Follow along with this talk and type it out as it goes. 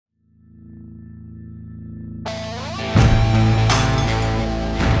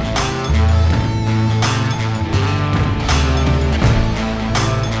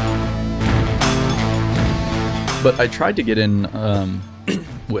But I tried to get in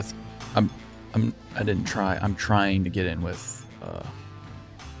with I didn't try. I'm trying to get in with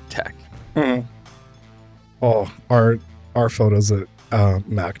tech. Mm-hmm. Oh, our photos that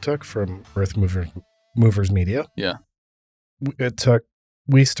Mac took from Earth Movers Media. Yeah.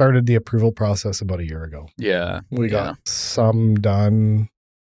 We started the approval process about a year ago. Yeah. We got some done.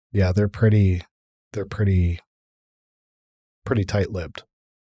 Yeah, they're pretty tight-lipped.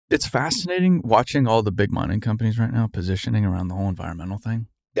 It's fascinating watching all the big mining companies right now positioning around the whole environmental thing.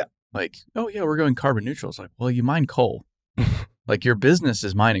 Yeah. Like, oh yeah, we're going carbon neutral. It's like, well, you mine coal. Like your business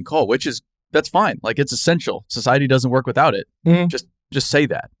is mining coal, that's fine. Like it's essential. Society doesn't work without it. Mm-hmm. Just say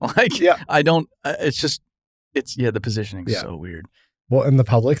that. Like, yeah. I don't, the positioning is so weird. Well, and the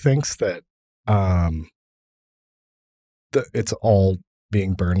public thinks that it's all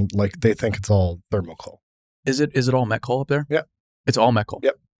being burned. Like they think it's all thermal coal. Is it all met coal up there? Yeah. It's all met coal.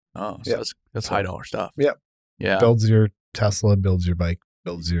 Yep. Oh, so that's high dollar stuff. Yep. Yeah. Builds your Tesla, builds your bike,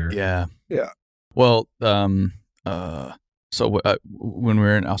 builds your... Yeah. Yeah. Well, so when we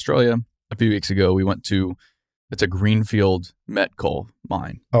were in Australia a few weeks ago, we went to, it's a greenfield met coal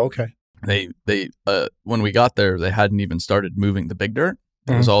mine. Oh, okay. They when we got there, they hadn't even started moving the big dirt.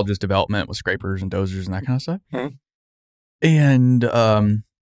 It was all just development with scrapers and dozers and that kind of stuff. Mm-hmm. And I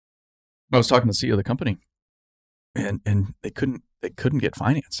was talking to the CEO of the company, and they couldn't get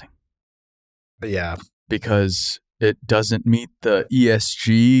financing. Yeah, because it doesn't meet the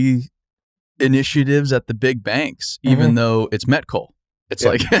ESG initiatives at the big banks, even though it's met coal. It's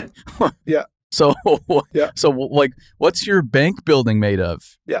like, yeah. So, So, like, what's your bank building made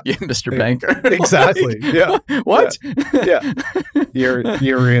of? Yeah, Mr. Banker. Exactly. Like, yeah. What? Yeah.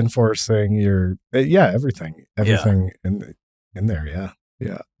 You're reinforcing your everything in there. Yeah.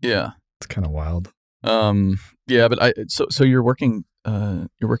 Yeah. Yeah. It's kind of wild. Yeah, but so you're working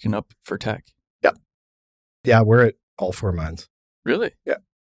up for tech. Yeah. Yeah, we're at all 4 mines. Really? Yeah.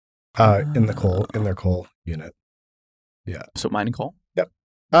 In their coal unit. Yeah. So mining coal? Yep.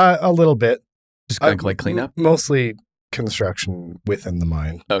 A little bit. Just kind of like cleanup? Mostly construction within the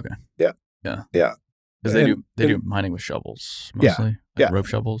mine. Okay. Yeah. Yeah. Yeah. Because they do mining with shovels mostly. Rope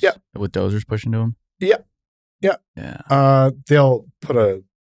shovels. Yeah. With dozers pushing to them. Yeah. Yeah. Yeah. They'll put a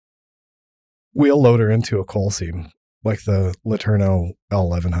wheel loader into a coal seam, like the Laterno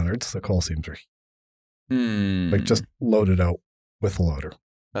L1100s. The coal seams are like just loaded out with a loader.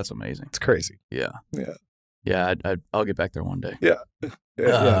 That's amazing. It's crazy. Yeah. Yeah. Yeah. I'll get back there one day. Yeah.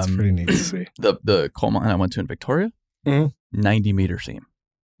 Yeah, it's pretty neat to see. The coal mine I went to in Victoria, 90-meter seam.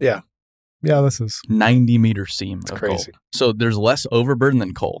 Yeah. Yeah, this is 90-meter seam. It's of crazy. Coal. So there's less overburden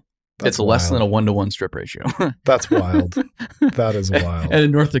than coal. It's less than a 1-to-1 strip ratio. That's wild. That is wild. And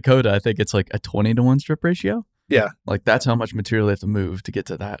in North Dakota, I think it's like a 20-to-1 strip ratio. Yeah. Like that's how much material they have to move to get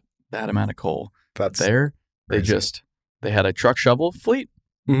to that amount of coal. That's there. Crazy. They had a truck shovel fleet.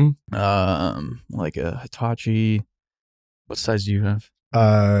 Mm-hmm. Like a Hitachi. What size do you have?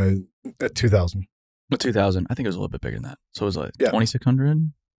 At 2000. 2000. I think it was a little bit bigger than that. So it was like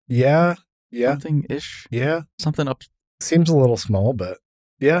 2600. Yeah. Yeah. Something ish. Yeah. Something up. Seems a little small, but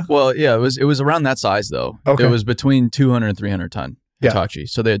yeah. Well, yeah, it was around that size though. Okay. It was between 200 and 300 ton Hitachi. Yeah.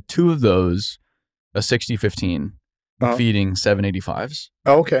 So they had 2 of those, a 60-15 feeding 785s.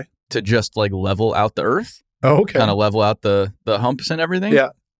 Oh, okay. To just like level out the earth. Oh, okay. Kind of level out the humps and everything. Yeah.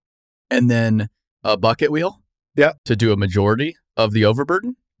 And then a bucket wheel. Yeah. To do a majority of the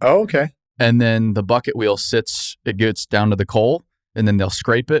overburden. Oh, okay. And then the bucket wheel it gets down to the coal, and then they'll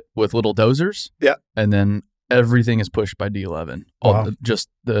scrape it with little dozers. Yeah. And then everything is pushed by D11. Wow.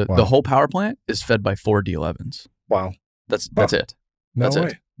 The whole power plant is fed by 4 D11s. Wow. That's it. No That's way.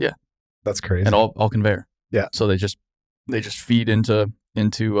 it. Yeah. That's crazy. And all conveyor. Yeah. So they just feed into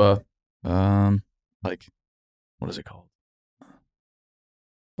like, what is it called?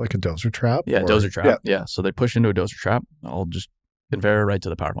 Like a dozer trap? Yeah, dozer trap. Yeah. So they push into a dozer trap. I'll just conveyor right to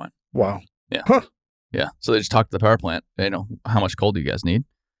the power plant. Wow. Yeah. Huh. Yeah. So they just talk to the power plant. How much coal do you guys need?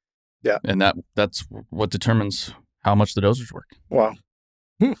 Yeah. And that's what determines how much the dozers work. Wow.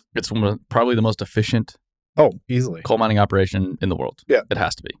 It's probably the most efficient easily coal mining operation in the world. Yeah. It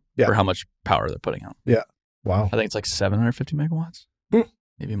has to be for how much power they're putting out. Yeah. Wow. I think it's like 750 megawatts.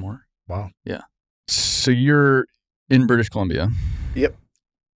 Maybe more. Wow. Yeah. So you're in British Columbia. Yep.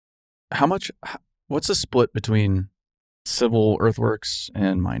 What's the split between civil earthworks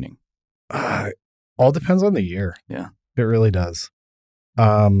and mining? All depends on the year. Yeah. It really does.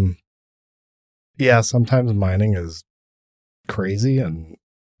 Yeah, sometimes mining is crazy and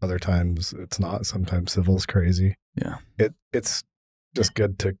other times it's not. Sometimes civil's crazy. Yeah. It's just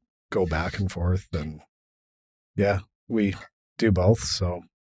good to go back and forth, and yeah, we do both. So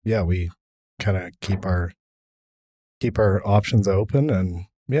yeah, we kind of keep our keep our options open, and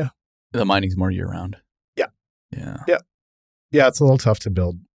The mining's more year round. Yeah. Yeah. Yeah, it's a little tough to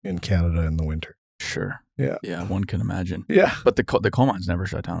build in Canada in the winter. Sure. Yeah. Yeah, one can imagine. Yeah. But the coal mines never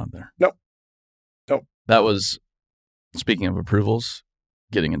shut down up there. Nope. That was, speaking of approvals,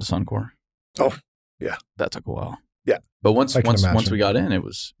 getting into Suncor. Oh, yeah. That took a while. Yeah. But once imagine. we got in, it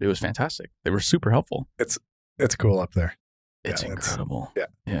was fantastic. They were super helpful. It's cool up there. It's incredible. Yeah.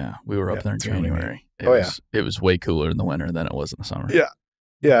 Yeah. We were up there in January. Really It was way cooler in the winter than it was in the summer. Yeah.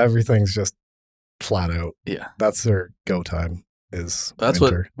 Yeah, everything's just flat out. Yeah. That's their go time is That's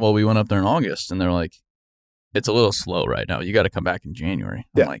winter. well, we went up there in August and they're like, it's a little slow right now. You got to come back in January.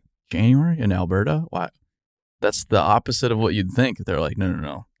 I'm like, January in Alberta? Why? That's the opposite of what you'd think. They're like,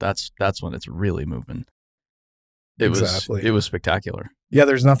 no. That's when it's really moving. It was spectacular. Yeah,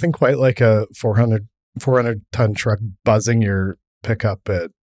 there's nothing quite like a 400 ton truck buzzing your pickup at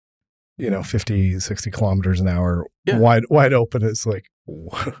 50, 60 kilometers an hour, wide open. It's like,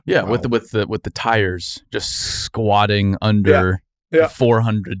 yeah, wow. with the tires just squatting under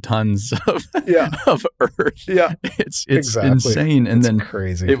 400 tons of earth. Yeah, it's exactly insane. And then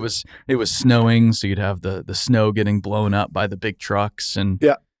crazy. It was snowing, so you'd have the snow getting blown up by the big trucks, and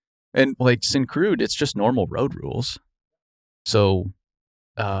like Syncrude, it's just normal road rules. So,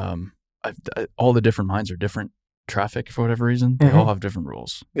 all the different mines are different traffic for whatever reason. They all have different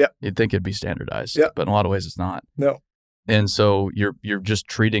rules. Yeah, you'd think it'd be standardized, but in a lot of ways it's not. No. And so you're just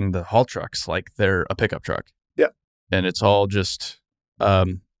treating the haul trucks like they're a pickup truck. Yeah. And it's all just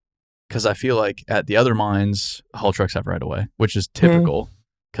because I feel like at the other mines, haul trucks have right of way, which is typical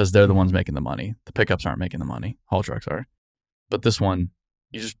because they're the ones making the money. The pickups aren't making the money. Haul trucks are. But this one,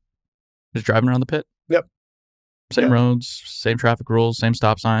 you just driving around the pit. Yep. Same roads, same traffic rules, same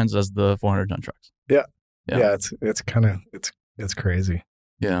stop signs as the 400-ton trucks. Yeah. Yeah. It's kind of it's crazy.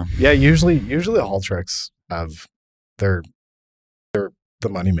 Yeah. Yeah. Usually the haul trucks have they're the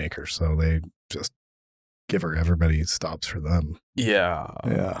money makers, so they just give everybody stops for them. Yeah.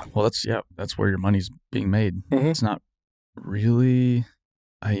 Yeah. Well, that's where your money's being made. It's not really.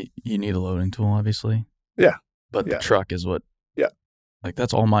 You need a loading tool, obviously. Yeah. But the truck is what. Yeah. Like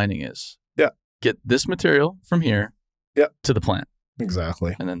that's all mining is. Yeah. Get this material from here. Yeah. To the plant.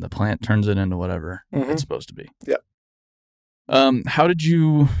 Exactly. And then the plant turns it into whatever it's supposed to be. Yeah. How did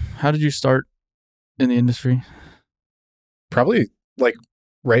you start in the industry? Probably like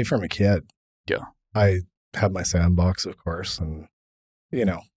right from a kid. Yeah. I had my sandbox, of course, and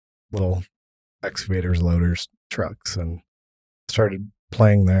little excavators, loaders, trucks, and started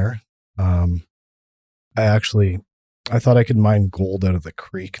playing there. I thought I could mine gold out of the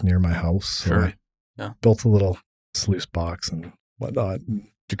creek near my house. So I built a little sluice box and whatnot. Did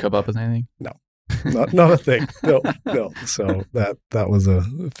you come up with anything? No, not a thing. No. So that was a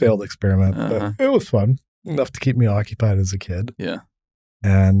failed experiment, but it was fun enough to keep me occupied as a kid. Yeah.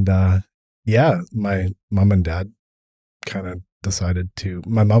 And my mom and dad kind of decided to.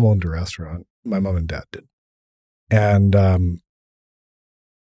 My mom owned a restaurant. My mom and dad did, and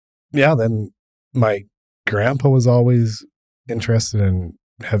then my grandpa was always interested in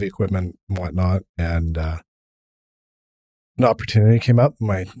heavy equipment and whatnot, and an opportunity came up.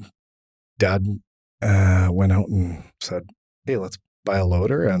 My dad went out and said, "Hey, let's buy a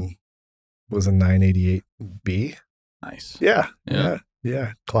loader," and it was a 988B. Nice. Yeah,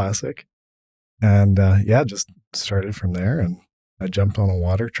 classic. And just started from there, and I jumped on a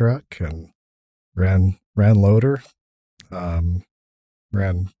water truck and ran loader, ran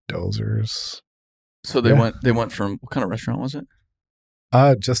dozers. So they went from, what kind of restaurant was it?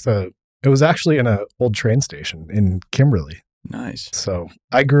 It was actually in an old train station in Kimberley. Nice. So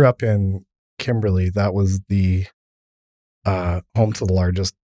I grew up in Kimberley. That was the home to the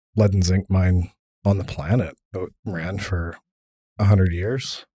largest lead and zinc mine on the planet. It ran for 100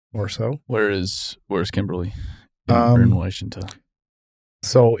 years or so. Where's Kimberley in relation to?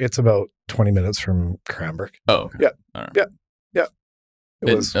 So it's about 20 minutes from Cranbrook. Oh, okay. Yeah. All right. Yeah.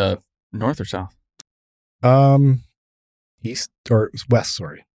 It was north or south? East or west,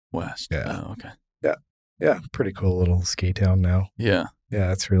 sorry. West. Yeah. Oh, okay. Yeah. Pretty cool little ski town now. Yeah.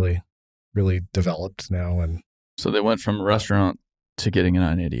 Yeah, it's really, really developed now. And so they went from a restaurant to getting a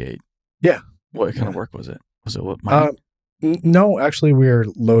 988. Yeah. What kind of work was it? Was it what mine? No, actually we were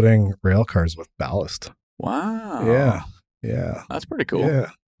loading rail cars with ballast. Wow. Yeah. That's pretty cool.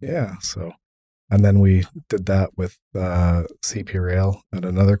 Yeah. So, and then we did that with CP Rail at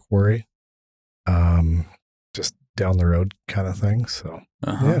another quarry, just down the road kind of thing. So,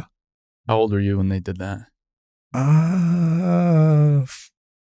 yeah. How old were you when they did that?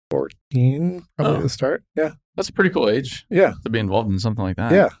 14, probably to start. Yeah. That's a pretty cool age. Yeah. To be involved in something like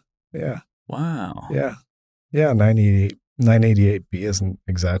that. Yeah. Wow. Yeah. Yeah, 988B isn't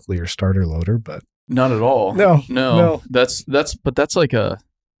exactly your starter loader, but not at all. No. That's like a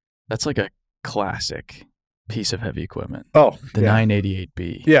classic piece of heavy equipment. Oh, the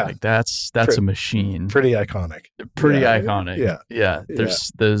 988B. Yeah, like that's a machine. Pretty iconic. Iconic. Yeah.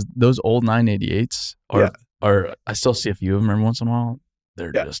 There's those old 988s are I still see a few of them every once in a while.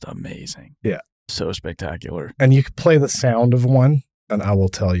 They're just amazing. Yeah, so spectacular. And you can play the sound of one, and I will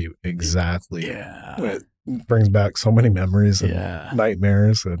tell you exactly. Yeah. It brings back so many memories and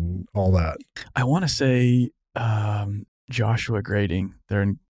nightmares and all that. I want to say Joshua Grading. They're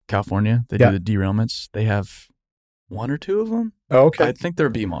in California. They do the derailments. They have one or two of them. Oh, okay. I think they're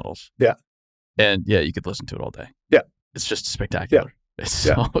B models. Yeah. And you could listen to it all day. Yeah. It's just spectacular. Yeah. It's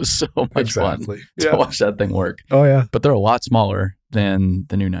so much fun to watch that thing work. Oh, yeah. But they're a lot smaller than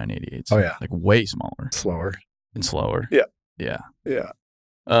the new 988s. Oh, yeah. Like way smaller. Slower. Yeah. Yeah.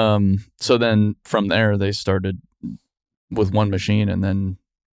 So then from there, they started with one machine, and then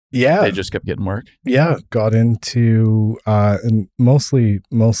they just kept getting work. Yeah. Got into, and mostly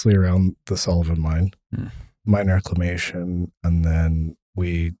around the Sullivan mine, mine reclamation. And then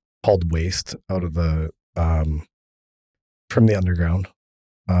we hauled waste out of the, from the underground.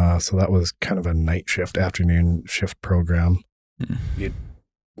 So that was kind of a night shift, afternoon shift program.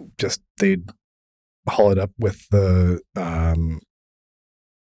 They'd haul it up with the,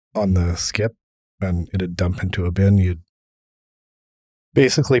 on the skip, and it'd dump into a bin. You'd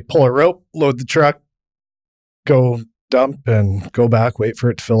basically pull a rope, load the truck, go dump, and go back, wait for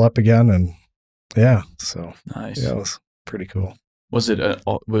it to fill up again. And so nice. Yeah, it was pretty cool. Was it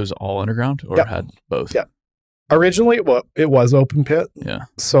all underground, or had both? Yeah. Originally, it was open pit. Yeah.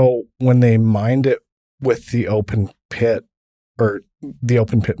 So when they mined it with the open pit, or the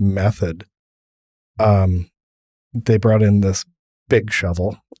open pit method, they brought in this big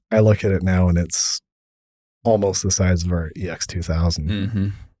shovel. I look at it now, and it's almost the size of our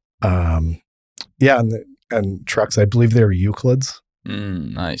EX2000. Mm-hmm. And trucks, I believe they were Euclids.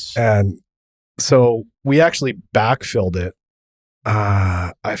 Nice. And so we actually backfilled it.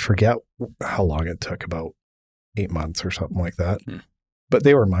 I forget how long it took, about 8 months or something like that. But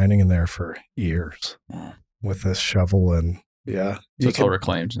they were mining in there for years with this shovel, and so it's all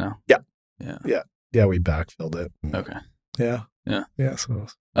reclaimed now. Yeah. We backfilled it. Okay. Yeah. So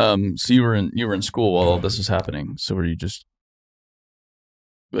you were in school while all this was happening. So were you just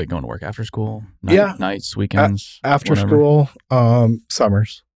like going to work after school? Nights, weekends, after school,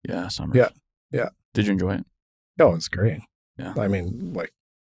 summers. Yeah, summers. Yeah. Did you enjoy it? Oh, it's great. Yeah. I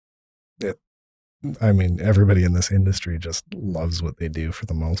mean, everybody in this industry just loves what they do for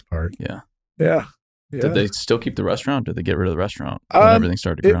the most part. Yeah. Did they still keep the restaurant? Did they get rid of the restaurant when everything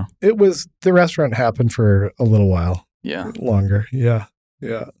started to grow? It was, the restaurant happened for a little while. Yeah. Longer. Yeah.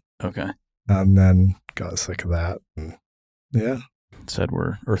 Okay. And then got sick of that. And said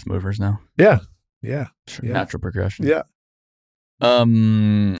we're earth movers now. Yeah. Sure. Natural progression. Yeah.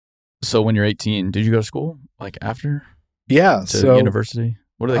 So when you're 18, did you go to school like after? Yeah. To university?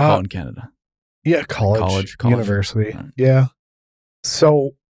 What do they call it in Canada? Yeah, college. University. Right. Yeah.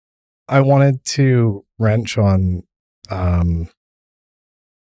 So I wanted to wrench on, I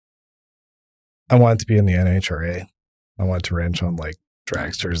wanted to be in the NHRA. I wanted to wrench on like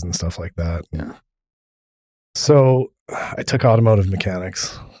dragsters and stuff like that. Yeah. So I took automotive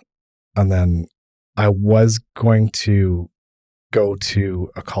mechanics, and then I was going to go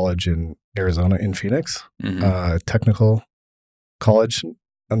to a college in Arizona, in Phoenix, technical college.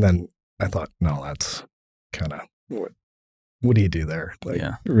 And then I thought, no, that's kind of what do you do there? Like,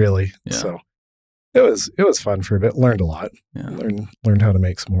 really? Yeah. So it was fun for a bit. Learned a lot. Yeah. Learned how to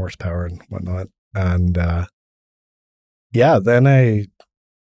make some horsepower and whatnot. And then I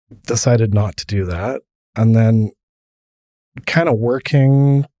decided not to do that. And then I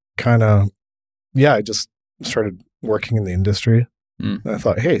just started working in the industry. And I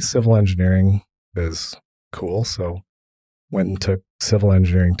thought, hey, civil engineering is cool. So went and took civil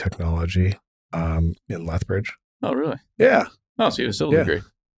engineering technology in Lethbridge. Oh, really? Yeah. Oh, so you have a civil degree?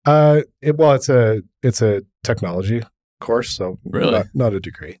 It's a technology course, so really not a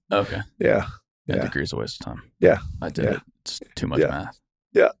degree. Okay. Yeah. A degree is a waste of time. Yeah. I did it. It's too much math.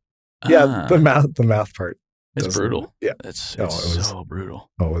 Yeah. Yeah. The math part. It's brutal. Yeah. It's so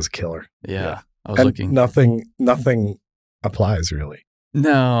brutal. Oh, it was killer. Yeah. I was looking. Nothing applies really.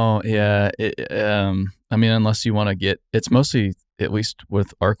 No. Yeah. I mean, unless you want to get, it's mostly, at least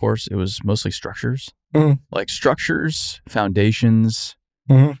with our course, it was mostly structures, like structures, foundations,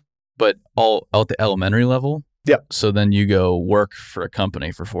 but all at the elementary level. Yeah. So then you go work for a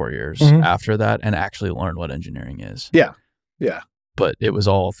company for 4 years after that and actually learn what engineering is. Yeah. Yeah. but it was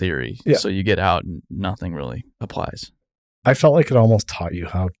all theory. Yeah. So you get out and nothing really applies. I felt like it almost taught you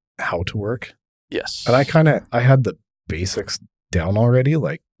how to work. Yes. And I had the basics down already.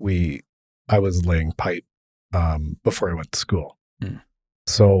 Like I was laying pipe before I went to school. Mm.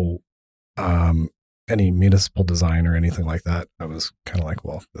 So any municipal design or anything like that, I was kind of like,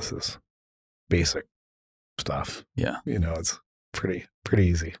 well, this is basic stuff. Yeah. It's pretty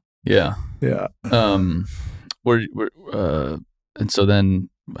easy. Yeah. Yeah. And so then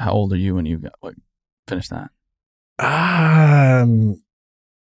how old are you when you finished that?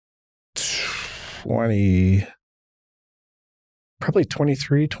 20, probably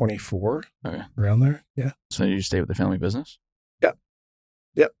 23, 24. Okay. Around there. Yeah. So you stay with the family business? Yeah.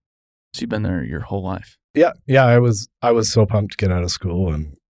 Yep. So you've been there your whole life? Yeah. Yeah. I was so pumped to get out of school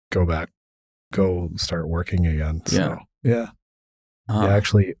and go start working again. So, yeah. Uh-huh. Yeah.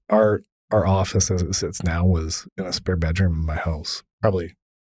 Actually, our office as it sits now was in a spare bedroom in my house, probably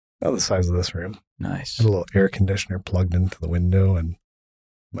about the size of this room. Nice. Had a little air conditioner plugged into the window and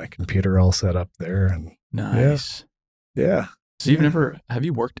my computer all set up there. And nice. Yeah. So have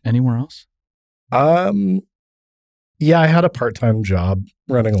you worked anywhere else? Yeah, I had a part-time job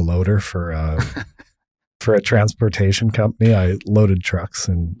running a loader for a transportation company. I loaded trucks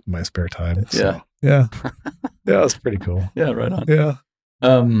in my spare time. So, yeah. Yeah, it was pretty cool. Yeah, right on. Yeah.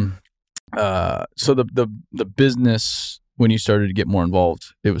 So the business, when you started to get more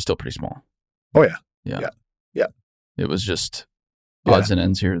involved, it was still pretty small. Oh yeah. Yeah. Yeah. It was just odds and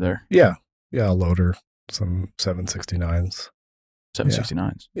ends here or there. Yeah. Yeah, a loader, some 769s.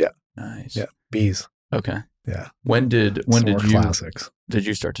 769s. Yeah. Nice. Yeah. Bees. Okay. Yeah. When did you classics. Did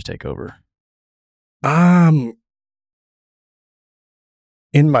you start to take over? In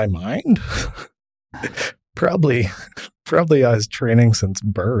my mind, probably I was training since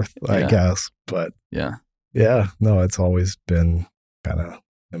birth, I guess. But yeah, no, it's always been kind of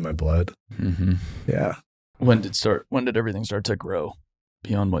in my blood. Mm-hmm. Yeah. When did everything start to grow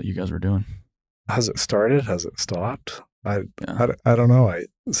beyond what you guys were doing? Has it started? Has it stopped? I don't know.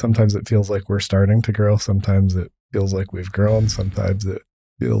 Sometimes it feels like we're starting to grow. Sometimes it feels like we've grown. Sometimes it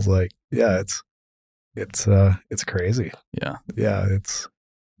feels like, it's crazy. Yeah. Yeah.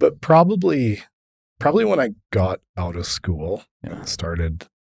 But probably when I got out of school and started,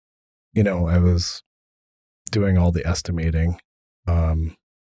 I was doing all the estimating. I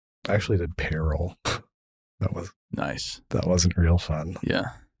actually did payroll. That was nice. That wasn't real fun. Yeah.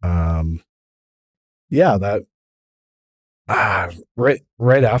 That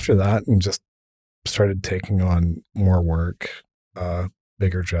right after that, and just started taking on more work,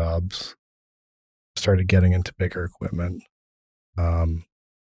 bigger jobs, started getting into bigger equipment.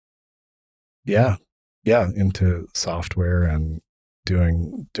 Into software and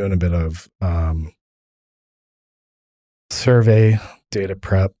doing a bit of survey, data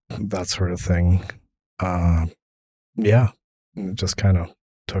prep, that sort of thing. And it just kind of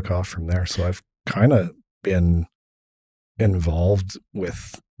took off from there. So I've kind of been involved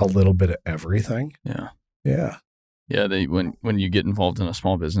with a little bit of everything. Yeah. Yeah. Yeah. When you get involved in a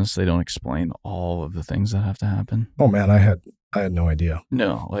small business, they don't explain all of the things that have to happen. Oh man, I had no idea.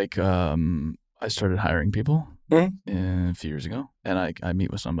 No, I started hiring people a few years ago, and I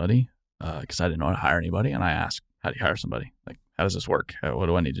meet with somebody because I didn't know how to hire anybody, and I ask, how do you hire somebody? Like, how does this work? What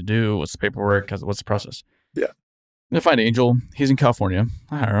do I need to do? What's the paperwork? What's the process? Yeah. And I find Angel. He's in California.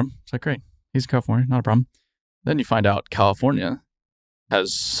 I hire him. It's like, great. He's in California. Not a problem. Then you find out California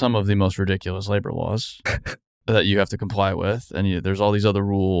has some of the most ridiculous labor laws that you have to comply with. And there's all these other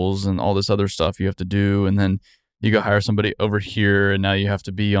rules and all this other stuff you have to do. And then you go hire somebody over here, and now you have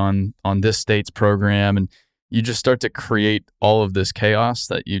to be on this state's program. And you just start to create all of this chaos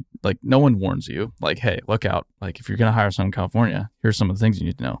that no one warns you. Like, hey, look out. Like, if you're going to hire someone in California, here's some of the things you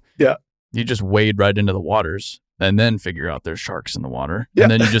need to know. Yeah. You just wade right into the waters and then figure out there's sharks in the water. Yeah.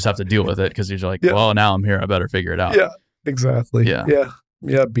 And then you just have to deal with it because you're like, well, now I'm here. I better figure it out. Yeah, exactly. Yeah. Yeah.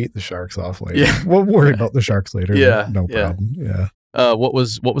 Yeah. Beat the sharks off later. Yeah. We'll worry about the sharks later. Yeah. No problem. Yeah. What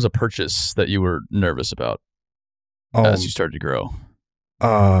was a purchase that you were nervous about as you started to grow?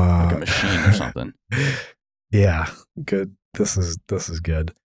 Like a machine or something. Yeah. Good. This is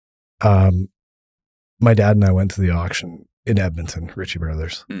good. My dad and I went to the auction in Edmonton, Ritchie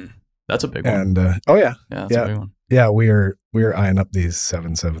Brothers. That's a big one. And that's a big one. Yeah, we were eyeing up these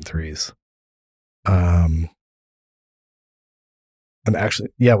 773s. And actually,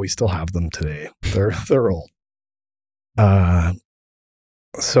 we still have them today. They're old.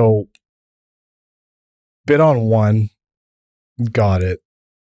 So bid on one, got it,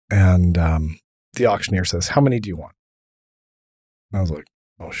 and the auctioneer says, "How many do you want?" And I was like,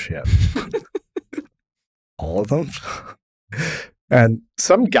 "Oh shit." All of them? And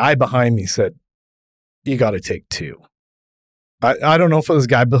some guy behind me said, "You got to take 2." I don't know if it was a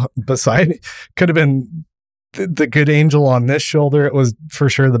guy beside me. Could have been the good angel on this shoulder. It was for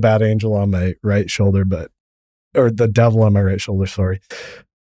sure the bad angel on my right shoulder, or the devil on my right shoulder, sorry.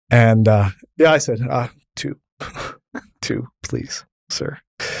 And I said, 2. 2, please, sir.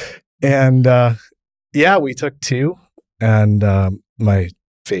 And we took 2, and my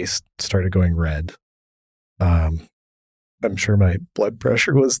face started going red. I'm sure my blood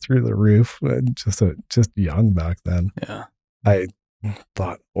pressure was through the roof. Just young back then. Yeah. I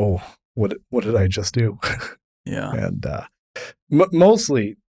thought, oh, what did I just do? Yeah. And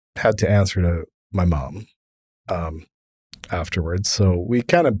mostly had to answer to my mom afterwards. So we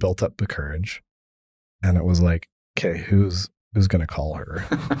kind of built up the courage, and it was like, okay, who's going to call her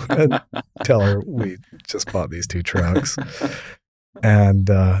and tell her we just bought these 2 trucks? And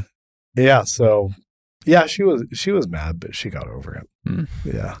she was mad, but she got over it. Mm.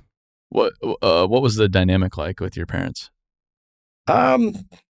 Yeah. What was the dynamic like with your parents?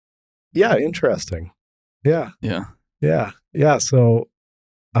 Interesting. Yeah. Yeah. Yeah. Yeah. So,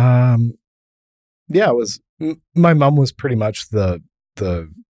 it was, my mom was pretty much the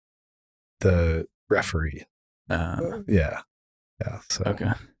referee. Yeah. Yeah. So,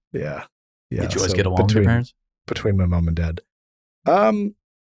 okay. Yeah. Yeah. Did you always get along with your parents? Between my mom and dad.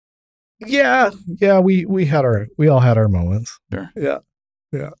 Yeah. We all had our moments. Sure. Yeah.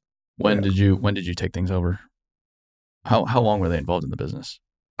 Yeah. When did you take things over? How long were they involved in the business?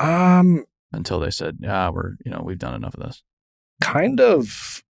 Until they said, yeah, we've done enough of this. Kind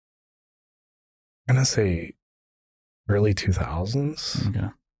of, I'm going to say early 2000s. Okay.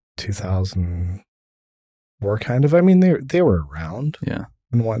 2004 kind of. I mean, they were around. Yeah.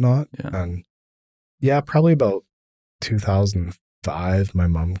 And whatnot. Yeah. And probably about 2005, my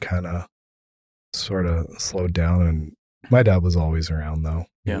mom kind of sort of slowed down, and my dad was always around though.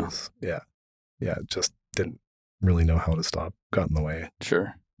 Yeah. Just didn't really know how to stop, got in the way.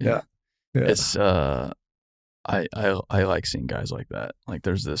 Sure. Yeah. It's I like seeing guys like that. Like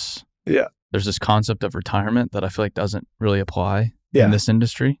there's this concept of retirement that I feel like doesn't really apply in this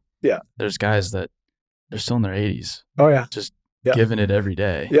industry. Yeah. There's guys that they're still in their 80s. Oh yeah. Just giving it every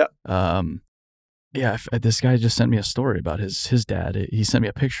day. Yeah. This guy just sent me a story about his dad. He sent me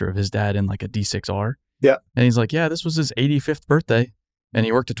a picture of his dad in like a D6R. Yeah. And he's like, yeah, this was his 85th birthday, and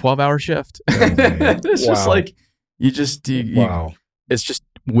he worked a 12-hour shift. It's just like, wow. It's just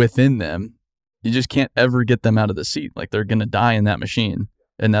within them. You just can't ever get them out of the seat. Like they're going to die in that machine,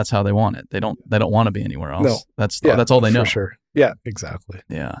 and that's how they want it. They don't want to be anywhere else. No. That's all they know. For sure. Yeah, exactly.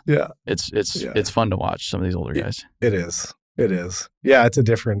 Yeah. Yeah. It's fun to watch some of these older guys. It is. Yeah, it's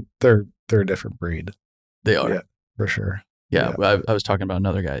they're a different breed. They are. Yeah, for sure. Yeah. I was talking about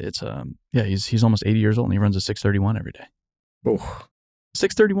another guy. It's he's almost 80 years old, and he runs a 631 every day. Oh.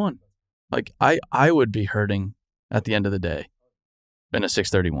 631. Like I would be hurting at the end of the day in a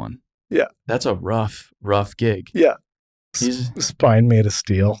 631. Yeah. That's a rough gig. Yeah. He's spine made of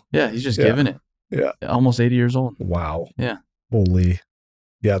steel. Yeah, he's just giving it. Yeah. Almost 80 years old. Wow. Yeah. Holy.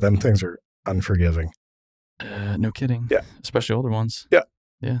 Yeah, them things are unforgiving. No kidding. Yeah. Especially older ones. Yeah.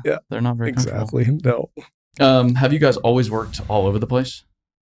 Yeah. Yeah. They're not very exactly. comfortable. No. Have you guys always worked all over the place?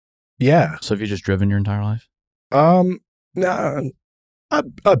 Yeah. So have you just driven your entire life? No,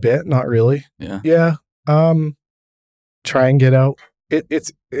 a bit, not really. Yeah. Yeah. Try and get out.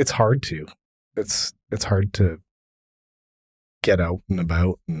 It's hard to. It's hard to get out and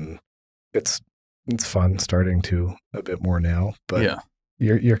about, and it's fun starting to a bit more now, but yeah.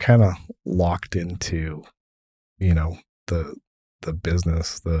 You're kind of locked into, the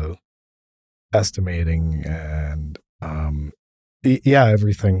business, the estimating, and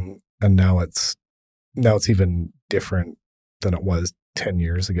everything. And now it's even different than it was 10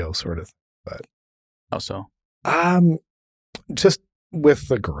 years ago, sort of. But how so? Just with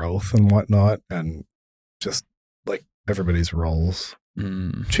the growth and whatnot, and just like everybody's roles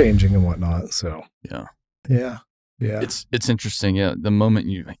changing and whatnot. So yeah. It's interesting. Yeah, the moment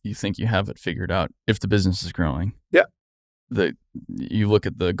you think you have it figured out, if the business is growing, you look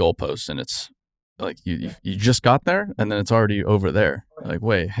at the goalposts, and it's like you just got there, and then it's already over there. Like,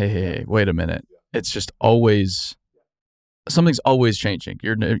 wait a minute. It's just always something's always changing.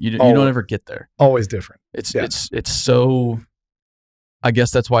 You don't ever get there. Always different. It's so. I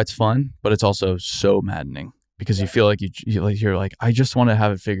guess that's why it's fun, but it's also so maddening. Because you feel like you're like, I just want to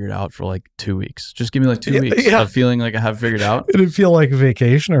have it figured out for like 2 weeks. Just give me like 2 weeks of feeling like I have it figured out. It'd feel like a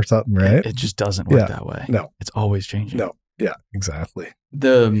vacation or something, right? It just doesn't work that way. No. It's always changing. No. Yeah, exactly.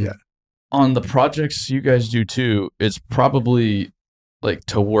 On the projects you guys do too, it's probably like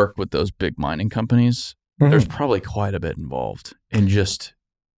to work with those big mining companies. Mm-hmm. There's probably quite a bit involved in just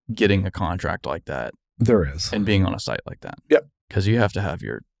getting a contract like that. There is. And being on a site like that. Yep. Because you have to have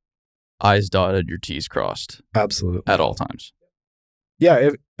your I's dotted, your T's crossed. Absolutely. At all times.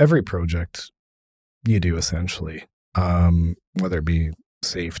 Yeah, every project you do essentially, whether it be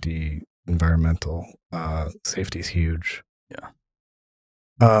safety, environmental, safety is huge. Yeah.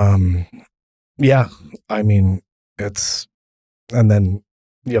 Yeah, I mean, and then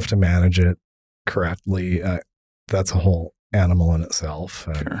you have to manage it correctly. That's a whole animal in itself.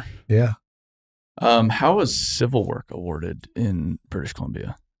 Sure. Yeah. How is civil work awarded in British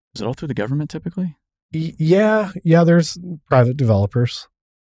Columbia? Is it all through the government typically? Yeah. There's private developers.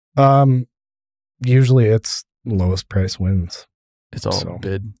 Usually it's lowest price wins. It's all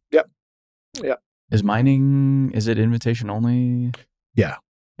bid. Yep. Is mining? Is it invitation only? Yeah.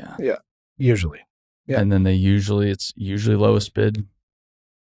 Usually. Yeah. And then it's usually lowest bid.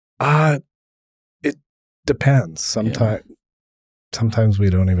 It depends. Sometimes we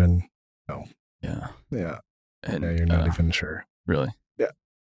don't even know. Yeah. And you're not even sure. Really?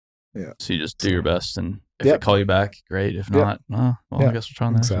 Yeah. So you just do your best, and if they call you back, great. If not, I guess we'll try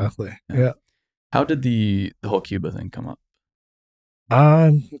on that. Exactly. Yeah. How did the whole Cuba thing come up?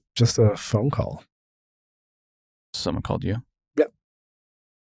 Just a phone call. Someone called you? Yep.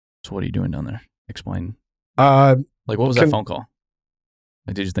 So what are you doing down there? Explain. Like, what was that phone call?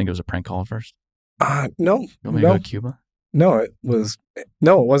 Like, did you think it was a prank call at first? No. You want me to go to Cuba? No, it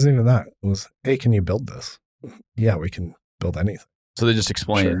wasn't even that. It was, hey, can you build this? Yeah, we can build anything. So they just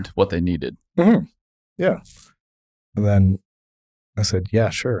explained what they needed. Mm-hmm. Yeah. And then I said, yeah,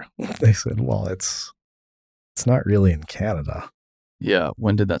 sure. They said, well, it's not really in Canada. Yeah.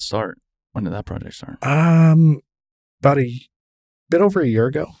 When did that start? When did that project start? About a bit over a year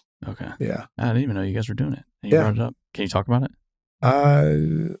ago. Okay. Yeah. I didn't even know you guys were doing it. And you brought it up. Can you talk about it?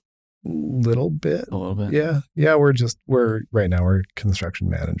 Little bit. A little bit. Yeah. Yeah. We're right now we're construction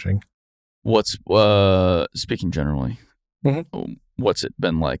managing. What's speaking generally? Mm-hmm. What's it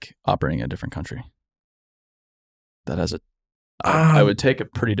been like operating in a different country? That has I would take a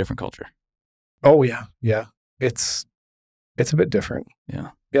pretty different culture. Oh yeah. Yeah. It's a bit different. Yeah.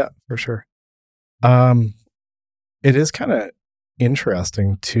 Yeah, for sure. It is kind of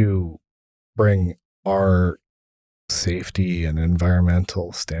interesting to bring our safety and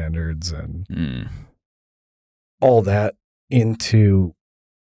environmental standards and all that into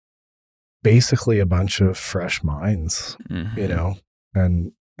basically a bunch of fresh minds, and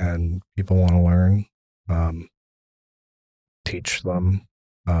people want to learn, teach them,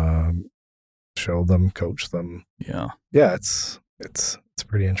 show them, coach them. Yeah. Yeah, it's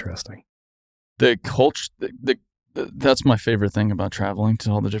pretty interesting. The culture, that's my favorite thing about traveling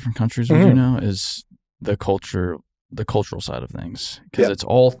to all the different countries we do now is the cultural side of things, because it's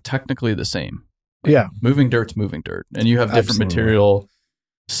all technically the same. Like, moving dirt's moving dirt, and you have different material,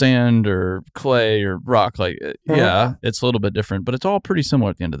 sand or clay or rock. Like, it's a little bit different, but it's all pretty similar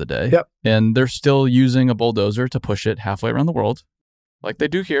at the end of the day. Yep. And they're still using a bulldozer to push it halfway around the world, like they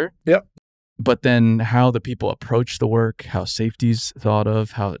do here. Yep. But then how the people approach the work, how safety's thought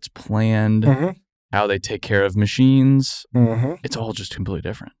of, how it's planned, how they take care of machines, it's all just completely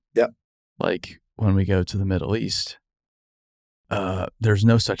different. Yep. Like when we go to the Middle East, there's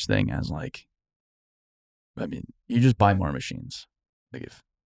no such thing as you just buy more machines. Like if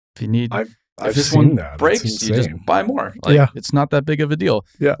you need, I've if this seen one that. breaks, you just buy more. Like it's not that big of a deal.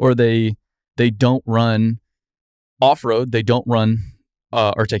 Yeah. Or they don't run off-road. They don't run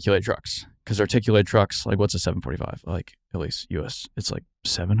articulated trucks. Because articulated trucks, like what's a 745? Like at least US, it's like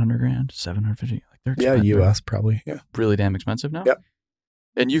 $700,000, $750. Like they're US probably. Yeah, really damn expensive now. Yep.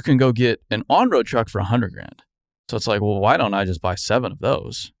 And you can go get an on-road truck for $100,000. So it's like, well, why don't I just buy 7 of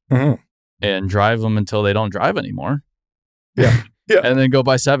those and drive them until they don't drive anymore? Yeah, yeah, and then go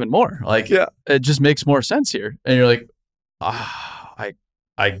buy 7 more. Like, it just makes more sense here. And you're like, I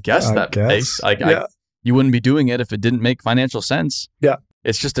guess that makes you wouldn't be doing it if it didn't make financial sense. Yeah.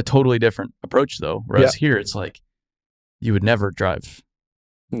 It's just a totally different approach, though. Whereas here, it's like you would never drive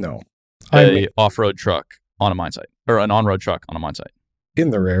a off-road truck on a mine site or an on-road truck on a mine site. In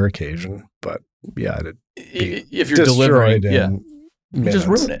the rare occasion, but if you're delivering, you just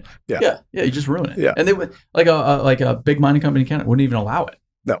ruin it. Yeah, you just ruin it. Yeah, and they would like a big mining company in Canada wouldn't even allow it.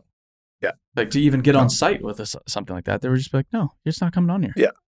 No. Yeah. Like to even get on site with something like that, they would just be like, no, it's not coming on here.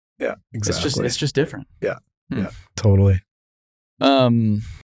 Yeah. Yeah. Exactly. It's just different. Yeah. Yeah. Totally.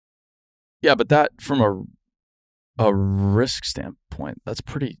 Yeah, but that from a risk standpoint, that's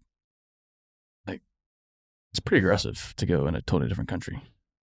pretty, it's pretty aggressive to go in a totally different country.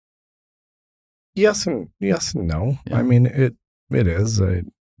 Yes and no. Yeah. I mean, it is.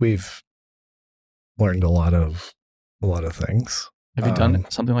 We've learned a lot of a lot of things. Have you done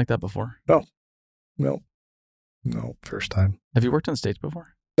something like that before? No, first time. Have you worked in the States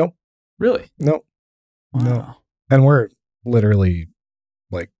before? No. Really? No. Wow. No. And we're literally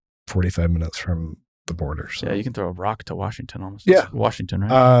like 45 minutes from the border. So. Yeah, you can throw a rock to Washington almost. Yeah. It's Washington,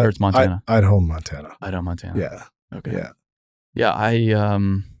 right? Or it's Montana? Idaho, Montana. Idaho, Montana. Yeah. Okay. Yeah. Yeah,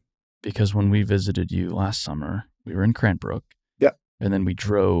 because when we visited you last summer, we were in Cranbrook. Yeah. And then we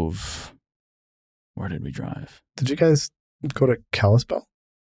drove. Where did we drive? Did you guys go to Kalispell?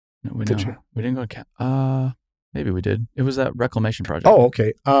 No, we Did you? We didn't go to maybe we did. It was that reclamation project. Oh,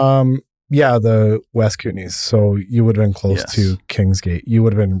 okay. Yeah, the West Kootenays. So you would have been close to Kingsgate. You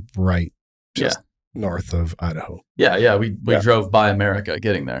would have been right just north of Idaho. Yeah. We drove by America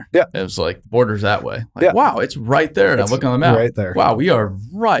getting there. Yeah. It was like the border's that way. Like, wow, it's right there. And I'm looking on the map. Right there. Wow, we are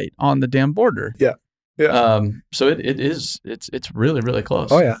right on the damn border. Yeah. Yeah. So it's really, really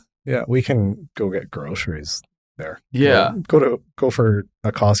close. Oh yeah. Yeah. We can go get groceries there. Yeah. Go for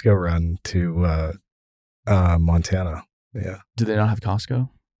a Costco run to Montana. Yeah. Do they not have Costco?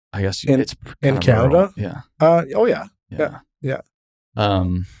 I guess it's in Canada. Rural. Yeah. Oh yeah. Yeah.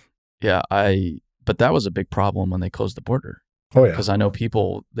 But that was a big problem when they closed the border. Oh yeah. Because I know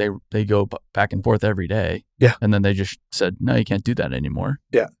people they go back and forth every day. Yeah. And then they just said, no, you can't do that anymore.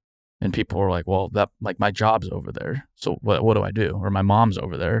 Yeah. And people were like, well, that like my job's over there, so what do I do? Or my mom's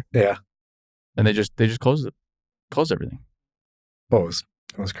over there. Yeah. And they just closed everything. Oh, it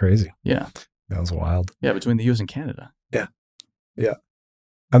was crazy. Yeah. That was wild. Yeah, between the U.S. and Canada. Yeah. Yeah.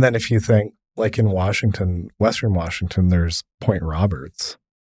 And then if you think, like in Washington, Western Washington, there's Point Roberts.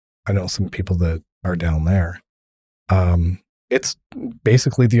 I know some people that are down there. It's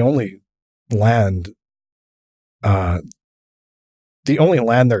basically the only land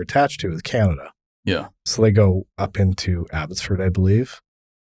they're attached to is Canada. Yeah. So they go up into Abbotsford, I believe.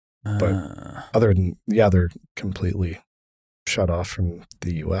 But other than, they're completely shut off from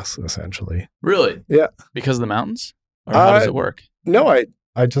the U.S. essentially. Really? Yeah. Because of the mountains? Or how does it work? No,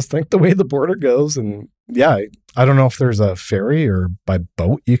 I just think the way the border goes, and I don't know if there's a ferry or by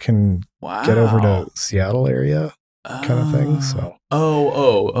boat you can get over to Seattle area kind of thing. So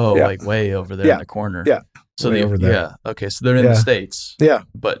like way over there in the corner. Yeah. So way over there. Yeah. Okay. So they're in the States. Yeah.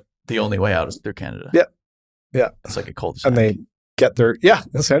 But the only way out is through Canada. Yeah. Yeah. It's like a cul-de-sac. And they get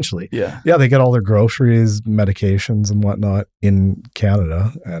essentially. Yeah. Yeah. They get all their groceries, medications and whatnot in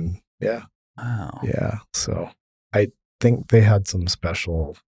Canada. And yeah. Wow. Yeah. So I think they had some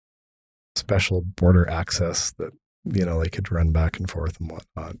special border access that, they could run back and forth and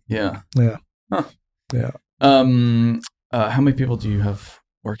whatnot. Yeah. Yeah. Huh. Yeah. How many people do you have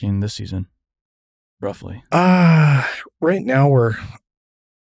working this season, roughly? Right now we're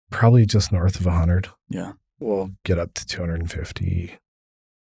probably just north of 100. Yeah. We'll get up to 250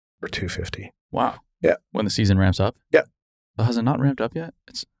 or 250. Wow. Yeah. When the season ramps up? Yeah. So has it not ramped up yet?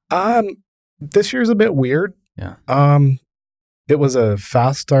 It's this year's a bit weird. Yeah. It was a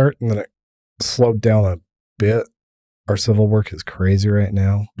fast start and then it slowed down a bit. Our civil work is crazy right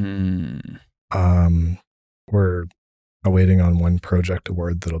now. We're awaiting on one project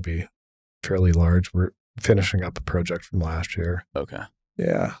award that'll be fairly large. We're finishing up a project from last year. Okay.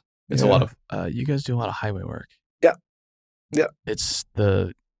 Yeah. It's a lot of, you guys do a lot of highway work. Yeah. Yeah. It's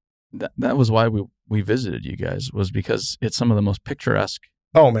that was why we visited you guys, was because it's some of the most picturesque.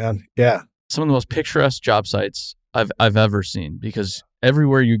 Oh man. Yeah. Some of the most picturesque job sites I've ever seen, because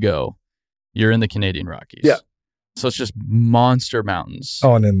everywhere you go, you're in the Canadian Rockies. Yeah. So it's just monster mountains.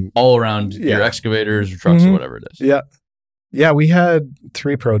 Oh, and then all around your excavators or trucks or whatever it is. Yeah. Yeah. We had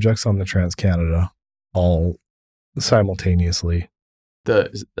 3 projects on the Trans-Canada all simultaneously.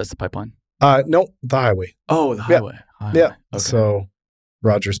 That's the pipeline? No, the highway. Oh, the highway. Yeah. Okay. So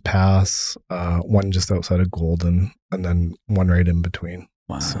Rogers Pass, one just outside of Golden, and then one right in between.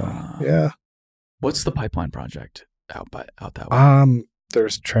 Wow. So, yeah. What's the pipeline project out that way?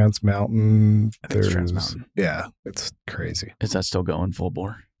 There's Trans Mountain. There's Trans Mountain. Yeah, it's crazy. Is that still going full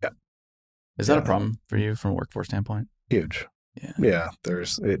bore? Yeah. Is that a problem for you from a workforce standpoint? Huge. Yeah. Yeah.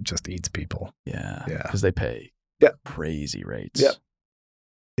 It just eats people. Yeah. Yeah. Because they pay crazy rates. Yeah.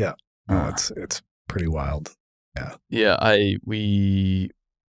 Yeah. No, it's pretty wild. Yeah. Yeah.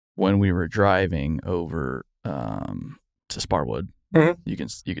 When we were driving over to Sparwood, you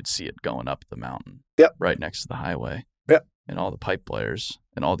could see it going up the mountain. Yep. Right next to the highway. Yep. And all the pipe layers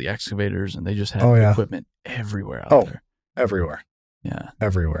and all the excavators, and they just had equipment everywhere out there. Everywhere. Yeah.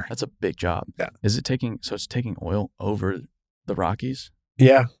 Everywhere. That's a big job. Yeah. Is it taking oil over the Rockies?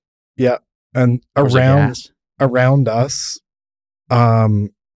 Yeah. Yeah. And around us,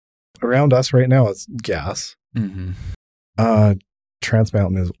 right now it's gas. Mm-hmm. Trans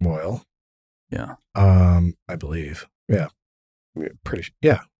Mountain is oil. Yeah. I believe. Yeah.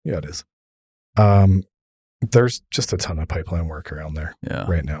 Yeah, it is. There's just a ton of pipeline work around there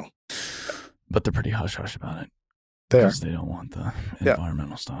right now. But they're pretty hush-hush about it. Because they don't want the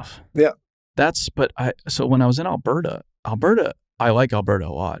environmental stuff. Yeah. So when I was in Alberta, I like Alberta a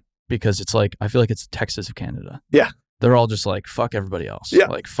lot because it's like, I feel like it's the Texas of Canada. Yeah. They're all just like, fuck everybody else. Yeah.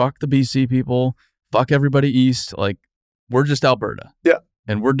 Like, fuck the BC people, fuck everybody east. Like, we're just Alberta. Yeah.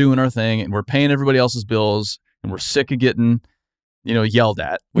 And we're doing our thing and we're paying everybody else's bills and we're sick of getting, yelled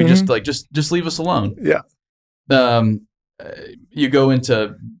at. We just leave us alone. Yeah. You go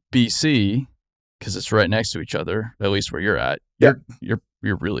into BC because it's right next to each other, at least where you're at. You're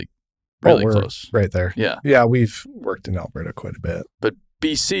really close. Right there. Yeah. Yeah, we've worked in Alberta quite a bit. But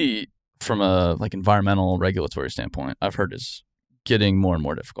BC, from a environmental regulatory standpoint, I've heard is getting more and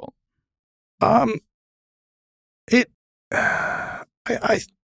more difficult. I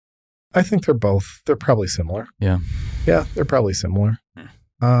think they're probably similar. Yeah. Yeah, they're probably similar.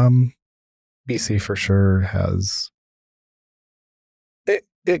 BC for sure has,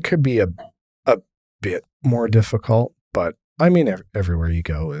 it could be a bit more difficult, but I mean, everywhere you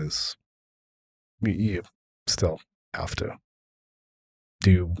go is, you still have to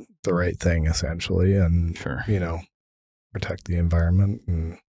do the right thing essentially and, protect the environment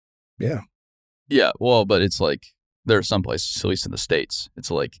and yeah. Yeah. Well, but it's like, there are some places, at least in the States, it's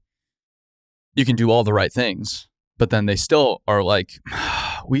like, you can do all the right things, but then they still are like,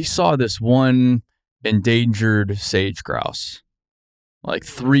 we saw this one endangered sage grouse like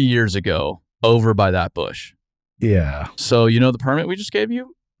 3 years ago over by that bush. Yeah. So, the permit we just gave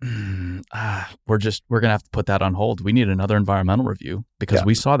you, we're going to have to put that on hold. We need another environmental review because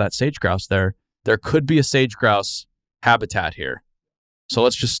we saw that sage grouse there. There could be a sage grouse habitat here. So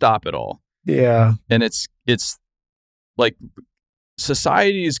let's just stop it all. Yeah. And it's like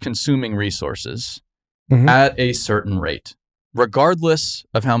society is consuming resources at a certain rate, regardless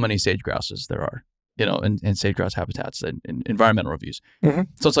of how many sage grouses there are, and sage grouse habitats and environmental reviews. So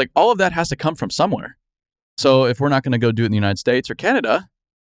it's like all of that has to come from somewhere. So if we're not going to go do it in the United States or Canada,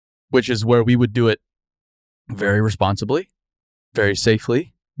 which is where we would do it very responsibly, very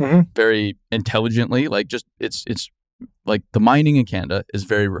safely, very intelligently, like just it's like the mining in Canada is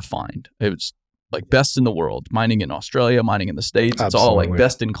very refined. It's like best in the world. Mining in Australia, mining in the States, it's all like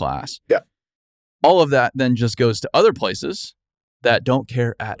best in class. Yeah. All of that then just goes to other places that don't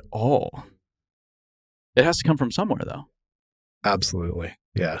care at all. It has to come from somewhere though. Absolutely.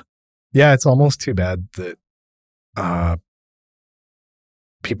 Yeah. Yeah, it's almost too bad that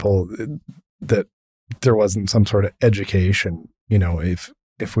people, that there wasn't some sort of education,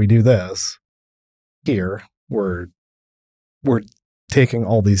 if we do this here, we're taking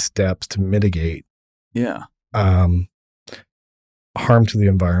all these steps to mitigate harm to the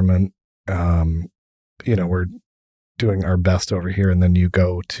environment. We're doing our best over here, and then you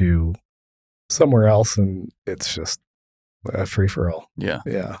go to somewhere else and it's just a free for all. Yeah.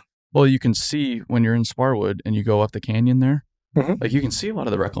 Yeah. Well, you can see when you're in Sparwood and you go up the canyon there, like you can see a lot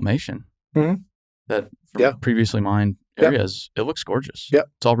of the reclamation that from previously mined areas. It looks gorgeous. Yeah.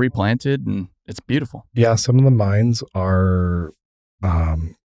 It's all replanted and it's beautiful. Yeah. Some of the mines are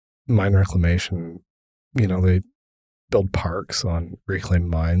mine reclamation. They build parks on reclaimed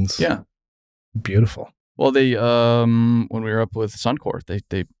mines. Yeah. Beautiful. Well, they when we were up with Suncor,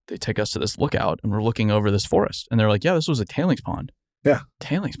 they take us to this lookout and we're looking over this forest and they're like, yeah, this was a tailings pond. Yeah.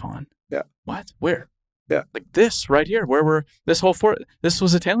 Tailings pond. Yeah. What? Where? Yeah. Like this right here, where we're this whole forest. This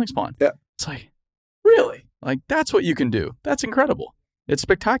was a tailings pond. Yeah. It's like, really? Like that's what you can do. That's incredible. It's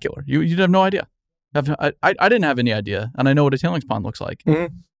spectacular. You'd have no idea. I didn't have any idea, and I know what a tailings pond looks like.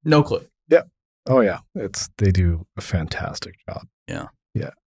 No clue. Yeah. Oh yeah. They do a fantastic job. Yeah.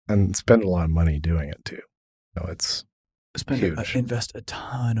 Yeah. And spend a lot of money doing it too. It's huge. Invest a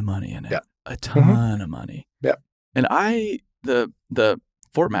ton of money in it. Yeah. A ton of money. Yeah. And the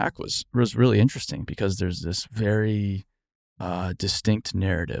Fort Mac was really interesting because there's this very distinct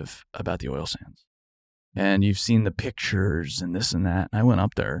narrative about the oil sands. And you've seen the pictures and this and that. And I went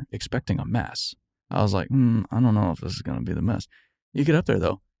up there expecting a mess. I was like, I don't know if this is going to be the mess. You get up there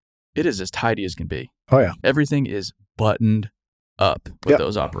though, it is as tidy as can be. Oh yeah. Everything is buttoned up with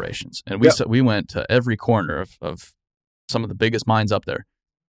those operations. And we went to every corner of some of the biggest mines up there.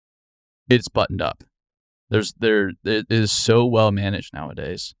 It's buttoned up. It is so well managed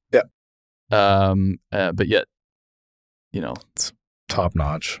nowadays. Yeah. But yet, it's top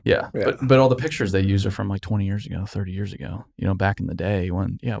notch. Yeah. But all the pictures they use are from like 20 years ago, 30 years ago, back in the day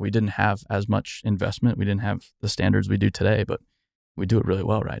when, we didn't have as much investment. We didn't have the standards we do today, but we do it really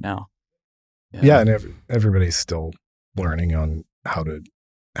well right now. Yeah. And everybody's still learning on how to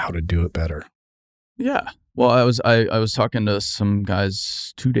do it better. Yeah. Well, I was talking to some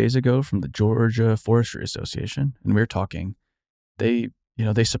guys 2 days ago from the Georgia Forestry Association, and we were talking. They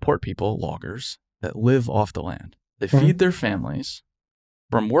support people, loggers, that live off the land. They feed their families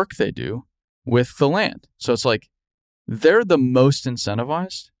from work they do with the land. So it's like they're the most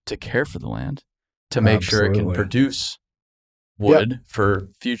incentivized to care for the land, to make sure it can produce wood for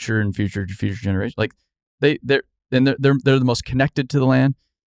future generations. Like they're the most connected to the land.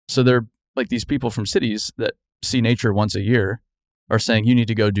 So they're like these people from cities that see nature once a year are saying you need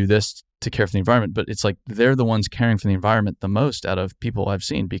to go do this to care for the environment. But it's like they're the ones caring for the environment the most out of people I've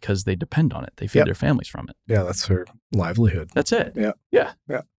seen because they depend on it. They feed their families from it. Yeah, that's their livelihood. That's it. Yeah.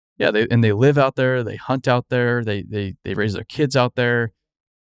 They live out there. They hunt out there. They raise their kids out there.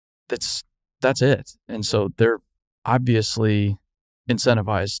 That's it. And so they're obviously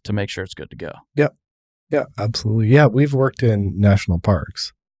incentivized to make sure it's good to go. Yeah, absolutely. Yeah, we've worked in national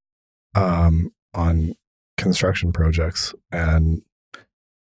parks on construction projects, and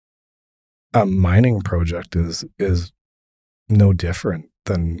a mining project is no different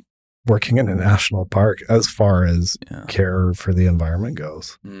than working in a national park as far as care for the environment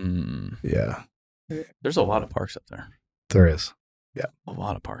goes. Yeah. There's a lot of parks up there. There is. Yeah. A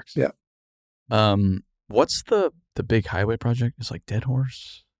lot of parks. Yeah. What's the big highway project? It's like Dead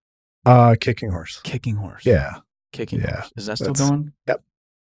Horse? Kicking Horse. Kicking Horse. Yeah. Kicking Horse. Is that still going? Yep.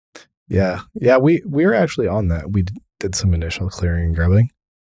 Yeah. Yeah. We were actually on that. We did some initial clearing and grubbing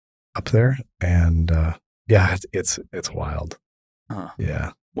up there, and it's wild.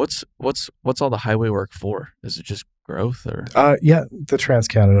 Yeah. What's all the highway work for? Is it just growth or? The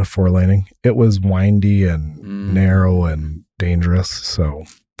Trans-Canada 4-laning. It was windy and narrow and dangerous, so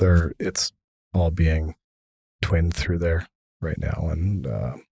it's all being twinned through there right now, and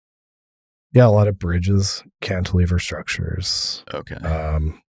a lot of bridges, cantilever structures. Okay.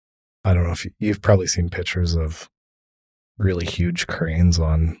 I don't know if you've probably seen pictures of really huge cranes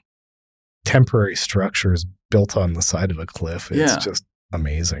on temporary structures built on the side of a cliff. It's just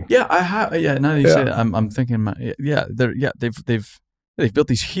amazing. Yeah, I have. Yeah, now that you say that, I'm thinking. They've built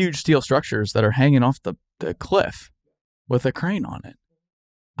these huge steel structures that are hanging off the cliff with a crane on it.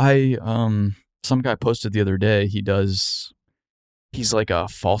 Some guy posted the other day. He's like a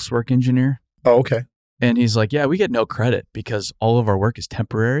false work engineer. Oh, okay. And he's like, yeah, we get no credit because all of our work is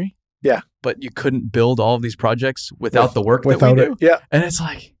temporary. Yeah. But you couldn't build all of these projects without the work that we do. Yeah. And it's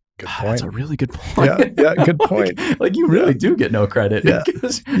like, good point. That's a really good point. Yeah, good point. like you really do get no credit. Yeah.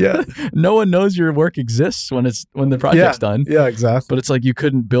 Because no one knows your work exists when the project's done. Yeah, exactly. But it's like you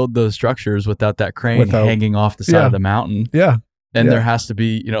couldn't build those structures without that crane hanging off the side of the mountain. Yeah. And there has to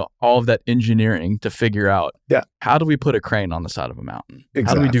be, all of that engineering to figure out, how do we put a crane on the side of a mountain? Exactly.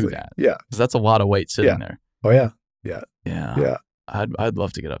 How do we do that? Yeah. Because that's a lot of weight sitting there. Oh, yeah. Yeah. Yeah. I'd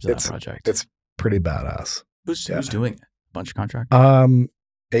love to get up to that project. It's pretty badass. Who's doing it? A bunch of contractors?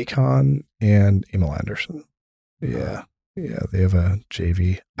 Akon and Emil Anderson. Yeah. Yeah. They have a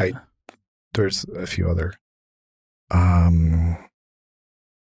JV. There's a few other, I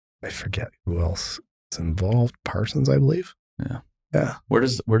forget who else is involved. Parsons, I believe. Yeah. Yeah. Where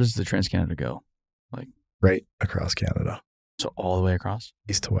does the Trans-Canada go? Like right across Canada. So all the way across?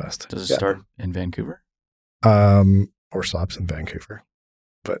 East to west. Does it start in Vancouver? Or stops in Vancouver.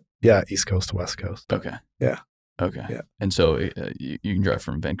 But East Coast to West Coast. Okay. Yeah. Okay. Yeah. And so you can drive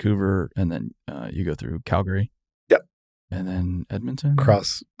from Vancouver and then you go through Calgary. Yep. And then Edmonton?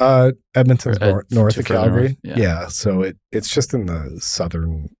 Cross. Edmonton's north of Calgary. North? Yeah. So it's just in the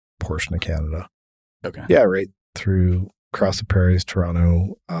southern portion of Canada. Okay. Yeah, right through across the prairies,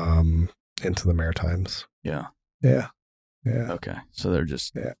 Toronto, into the Maritimes. Yeah. Yeah. Yeah. Okay. So they're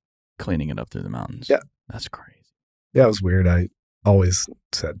just cleaning it up through the mountains. Yeah. That's crazy. Yeah, it was weird. I always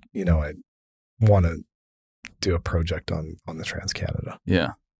said, I want to do a project on the Trans-Canada. Yeah.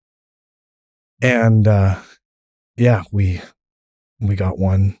 And we got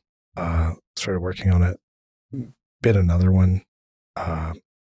one, started working on it, bid another one,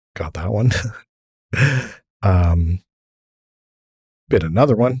 got that one. Bid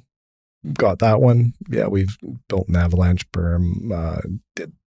another one, got that one. Yeah, we've built an avalanche berm,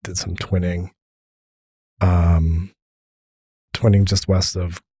 did some twinning. Twinning just west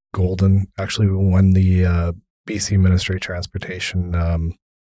of Golden. Actually, we won the BC Ministry of Transportation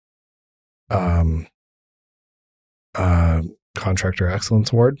Contractor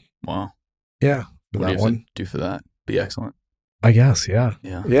Excellence Award. Wow. Yeah, for that one. Do for that? Be excellent. I guess. Yeah.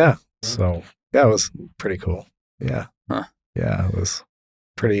 Yeah. Yeah. So it was pretty cool. Yeah. Huh. Yeah, it was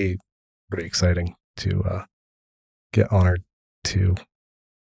pretty exciting to get honored to,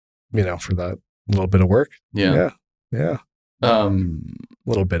 for that little bit of work. Yeah. Yeah. Yeah. A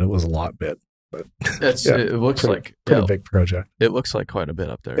little bit. It was a lot bit. but it looks like pretty big project. It looks like quite a bit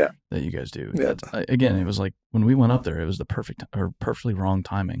up there that you guys do. Yeah. Again, it was like when we went up there, it was the perfectly wrong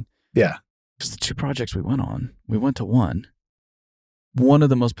timing. Yeah. Because the 2 projects we went on, we went to one of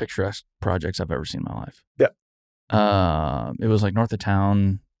the most picturesque projects I've ever seen in my life. Yeah. It was like north of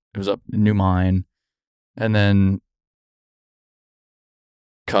town. It was up in New Mine, and then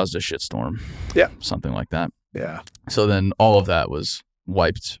caused a shitstorm. Yeah. Something like that. Yeah. So then all of that was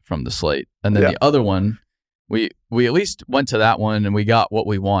wiped from the slate. And then the other one, we at least went to that one and we got what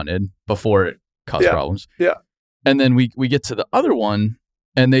we wanted before it caused problems. Yeah. And then we get to the other one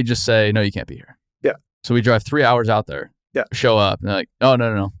and they just say, no, you can't be here. Yeah. So we drive 3 hours out there, show up, and they're like, oh,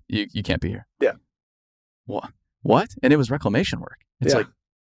 no, you can't be here. Yeah. What? And it was reclamation work. It's like,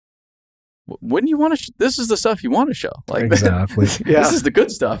 wouldn't you want to? This is the stuff you want to show. Like exactly. Yeah. This is the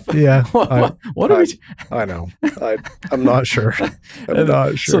good stuff. Yeah. what are we? I know. I'm not sure. I'm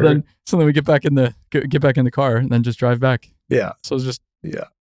not sure. So then we get back in the car and then just drive back. Yeah. So it's just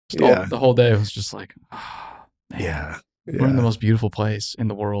the whole day was just like, oh, man, yeah. We're in the most beautiful place in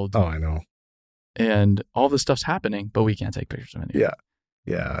the world. Oh, I know. And all this stuff's happening, but we can't take pictures of it. Yeah.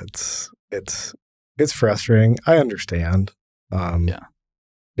 Yeah. It's frustrating. I understand.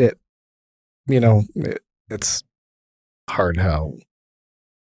 It's hard how,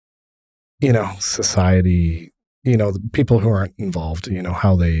 society, the people who aren't involved,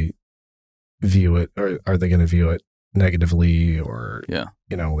 how they view it, or are they going to view it negatively, or,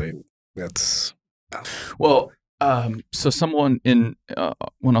 it's. Well, so someone when I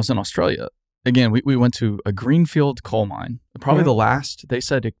was in Australia, again, we went to a greenfield coal mine, probably the last, they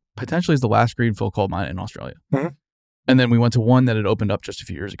said it potentially is the last greenfield coal mine in Australia. Mm-hmm. And then we went to one that had opened up just a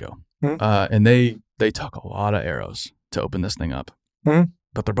few years ago. Mm-hmm. And they took a lot of arrows to open this thing up. Mm-hmm.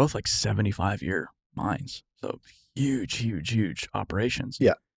 But they're both like 75-year mines. So huge operations.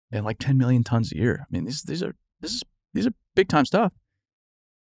 Yeah. And like 10 million tons a year. I mean, these are big time stuff.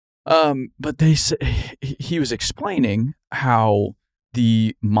 But he was explaining how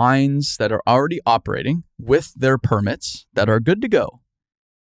the mines that are already operating with their permits that are good to go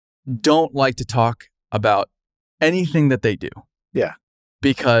don't like to talk about anything that they do. Yeah.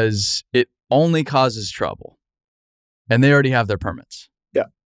 Because it only causes trouble. And they already have their permits. Yeah.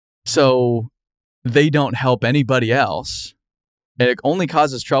 So they don't help anybody else. And it only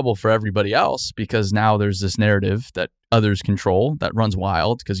causes trouble for everybody else because now there's this narrative that others control that runs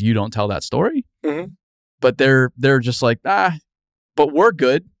wild because you don't tell that story. Mm-hmm. But they're just like, but we're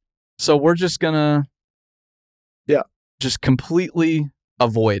good. So we're just going to just completely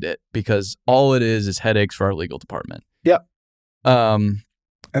avoid it because all it is headaches for our legal department. Yeah. And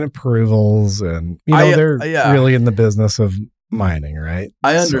approvals and, they're really in the business of mining, right?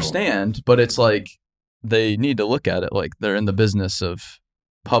 I understand, but it's like they need to look at it like they're in the business of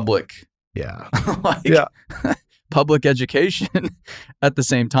public. Yeah. Public education at the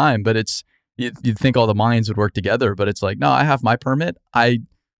same time. But it's, you'd think all the mines would work together, but it's like, no, I have my permit. I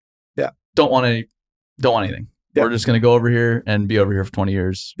don't want anything. Yeah. We're just going to go over here and be over here for 20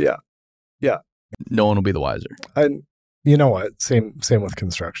 years. Yeah. Yeah. No one will be the wiser. And you know what? Same with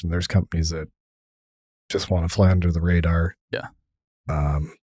construction. There's companies that just want to fly under the radar. Yeah.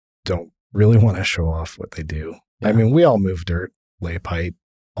 Don't really want to show off what they do. Yeah. I mean, we all move dirt, lay pipe,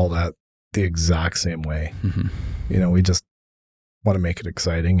 all that the exact same way. Mm-hmm. We just want to make it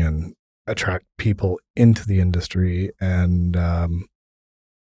exciting and attract people into the industry and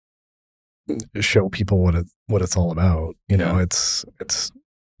show people what it's all about. It's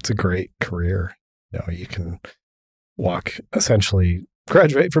a great career. You can essentially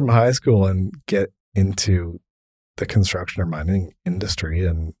graduate from high school and get into the construction or mining industry,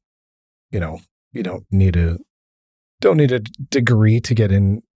 and you don't need a degree to get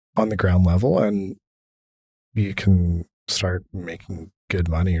in on the ground level, and you can start making good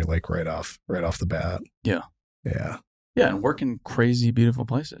money like right off the bat. Yeah. Yeah. Yeah, and work in crazy, beautiful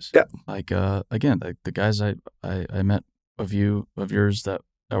places. Yeah. Like, again, the guys I met of yours that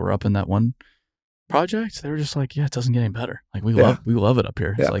were up in that one project, they were just like, yeah, it doesn't get any better. Like, we love it up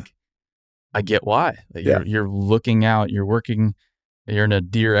here. Yeah. It's like, I get why. Like, you're looking out, you're working, you're in a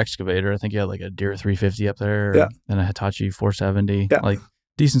Deere excavator. I think you had like a Deere 350 up there, and a Hitachi 470, like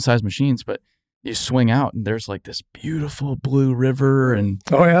decent sized machines, but you swing out and there's like this beautiful blue river and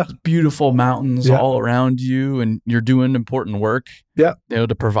beautiful mountains all around you, and you're doing important work,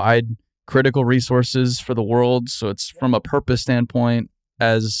 to provide critical resources for the world. So it's from a purpose standpoint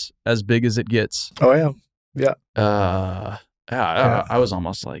as big as it gets. Oh yeah. Yeah. I was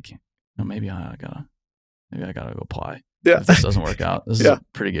almost like, maybe I gotta go apply. Yeah. If this doesn't work out, this is a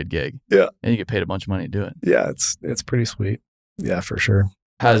pretty good gig. Yeah. And you get paid a bunch of money to do it. Yeah. It's pretty sweet. Yeah, for sure.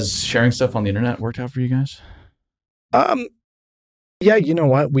 Has sharing stuff on the internet worked out for you guys? Yeah, you know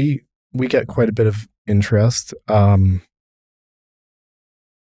what? We get quite a bit of interest.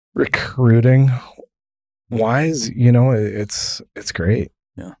 Recruiting wise, it's great.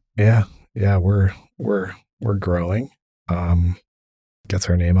 Yeah, we're growing. Gets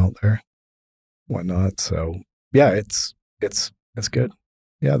our name out there, whatnot. So yeah, it's good.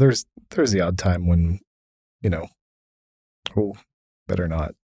 Yeah, there's the odd time when, better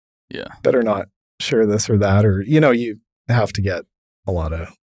not share this or that, or you have to get a lot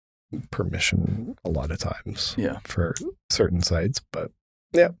of permission a lot of times for certain sites, but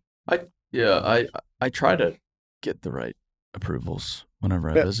I try to get the right approvals whenever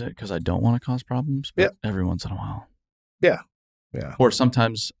I visit, because I don't want to cause problems, but every once in a while. Yeah. Or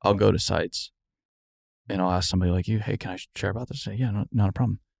sometimes I'll go to sites and I'll ask somebody like you, hey, can I share about this? Say, yeah, no, not a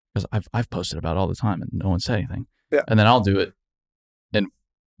problem. Because I've posted about it all the time and no one said anything. Yeah. And then I'll do it and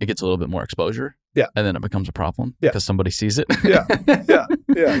it gets a little bit more exposure. Yeah. And then it becomes a problem because somebody sees it. Yeah.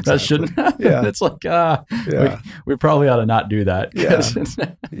 Exactly. That shouldn't happen. Yeah. It's like, we probably ought to not do that.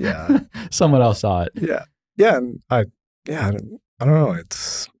 Yeah. Someone else saw it. Yeah. Yeah. And I don't know.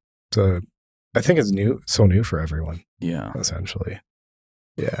 I think it's so new for everyone. Yeah. Essentially.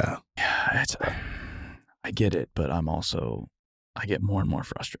 Yeah. Yeah. I get it, but I get more and more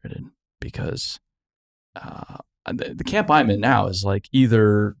frustrated because the camp I'm in now is like,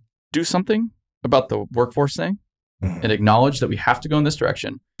 either do something about the workforce thing and acknowledge that we have to go in this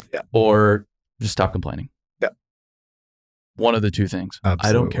direction, or just stop complaining. Yeah. One of the two things. Absolutely.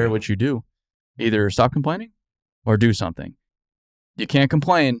 I don't care what you do. Either stop complaining or do something. You can't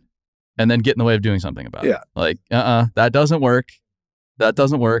complain and then get in the way of doing something about it. Like, that doesn't work.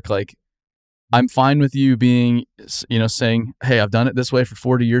 Like, I'm fine with you being, saying, hey, I've done it this way for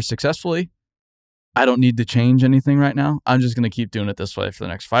 40 years successfully. I don't need to change anything right now. I'm just going to keep doing it this way for the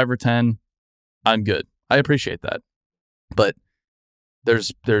next 5 or 10. I'm good. I appreciate that. But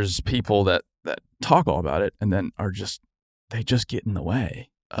there's people that talk all about it and then they just get in the way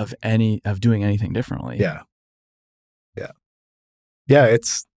of doing anything differently. Yeah.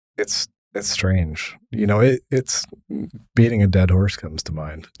 It's strange. It's beating a dead horse comes to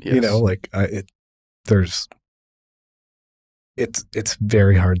mind. Yes. It's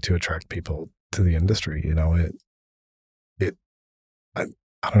very hard to attract people to the industry. I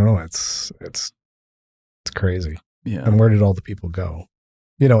don't know. It's crazy. Yeah. And where did all the people go?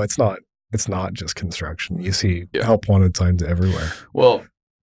 It's not just construction. You see help wanted signs everywhere. Well,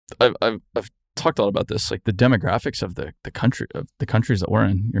 I've talked a lot about this, like the demographics of the countries that we're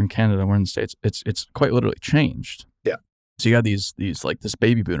in. You're in Canada, we're in the States. It's quite literally changed. Yeah. So you got these like this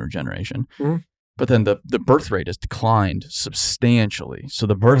baby boomer generation, mm-hmm. but then the birth rate has declined substantially. So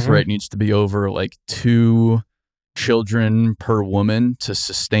the birth rate needs to be over like 2 children per woman to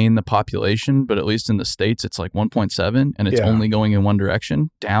sustain the population. But at least in the States, it's like 1.7, and it's only going in one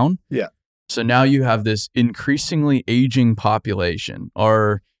direction, down. Yeah. So now you have this increasingly aging population.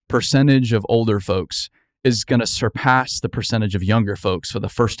 Our percentage of older folks is going to surpass the percentage of younger folks for the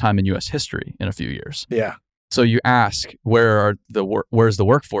first time in U.S. history in a few years. Yeah. So you ask, where's the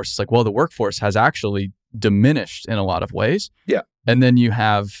workforce? It's like, well, the workforce has actually diminished in a lot of ways. Yeah. And then you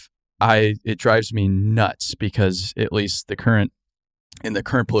have, it drives me nuts because at least in the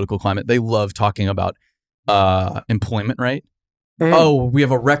current political climate, they love talking about employment rate. Oh, we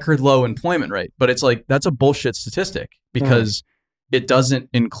have a record low employment rate. But it's like, that's a bullshit statistic because it doesn't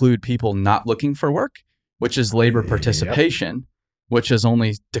include people not looking for work, which is labor participation, which has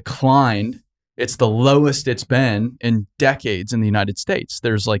only declined. It's the lowest it's been in decades in the United States.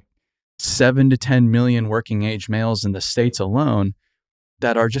 There's like 7 to 10 million working age males in the States alone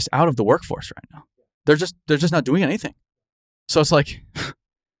that are just out of the workforce right now. They're just not doing anything. So it's like,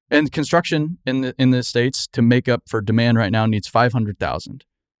 and construction in the States to make up for demand right now needs 500,000.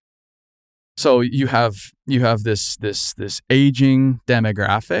 So you have this aging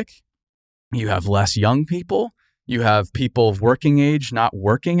demographic. You have less young people. You have people of working age not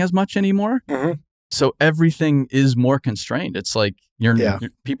working as much anymore. So everything is more constrained. It's like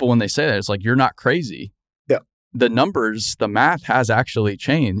people, when they say that, it's like, you're not crazy. Yeah. The numbers, the math has actually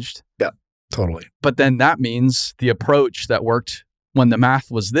changed. Yeah, totally. But then that means the approach that worked when the math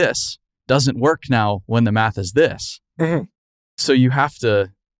was this doesn't work now when the math is this. So you have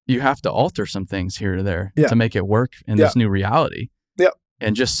to alter some things here or there to make it work in this new reality. Yeah.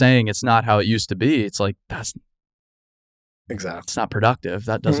 And just saying it's not how it used to be, it's like, that's exactly. It's not productive.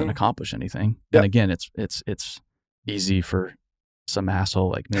 That doesn't accomplish anything. And again, it's easy for some asshole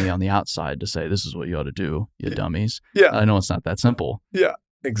like me on the outside to say, this is what you ought to do, you dummies. Yeah. I know it's not that simple. Yeah,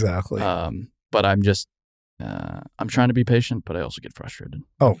 exactly. But I'm trying to be patient, but I also get frustrated.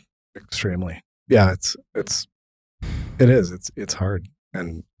 Oh, extremely. Yeah, it is. It's hard.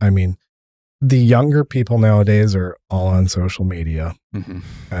 And I mean, the younger people nowadays are all on social media,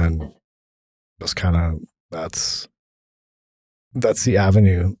 and just kind of that's the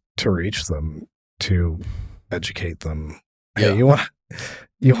avenue to reach them, to educate them. Hey, you want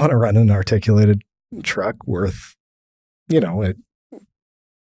to run an articulated truck worth,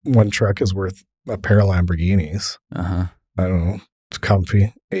 one truck is worth a pair of Lamborghinis. I don't know. It's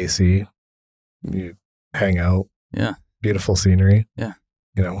comfy, AC. You hang out. Yeah. Beautiful scenery. Yeah.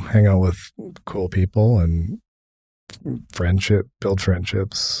 Hang out with cool people and build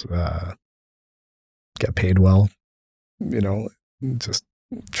friendships, get paid well, just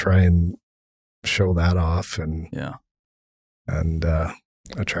try and show that off and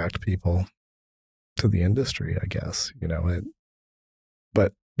attract people to the industry, I guess,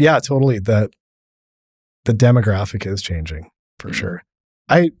 but yeah, totally. The demographic is changing for sure.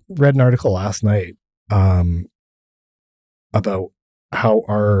 I read an article last night, about how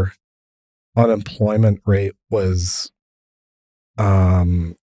our unemployment rate was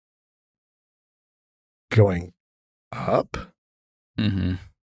going up. And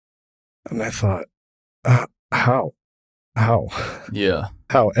I thought, how? Yeah.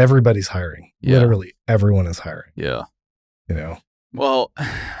 How? Everybody's hiring. Yeah. Literally everyone is hiring. Yeah. Well,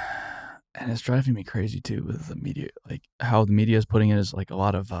 and it's driving me crazy too with the media, like how the media is putting it is like a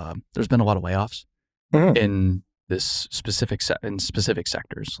lot of, there's been a lot of layoffs in this specific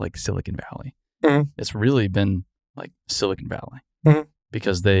sectors like Silicon Valley. It's really been like Silicon Valley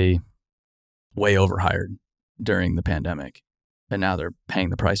because they way overhired during the pandemic, and now they're paying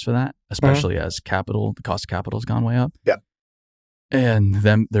the price for that, especially as the cost of capital has gone way up. Yeah, and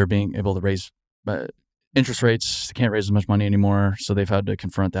they're being able to raise interest rates. They can't raise as much money anymore, so they've had to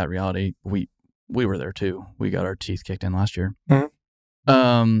confront that reality. We were there too. We got our teeth kicked in last year.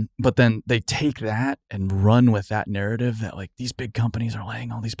 But then they take that and run with that narrative that like these big companies are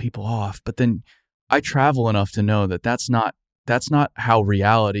laying all these people off. But then I travel enough to know that that's not how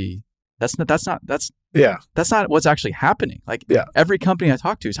reality. That's not what's actually happening. Like every company I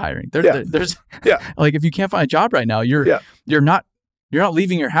talk to is hiring. There's like if you can't find a job right now, you're not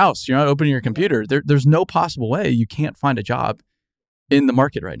leaving your house. You're not opening your computer. There's no possible way you can't find a job in the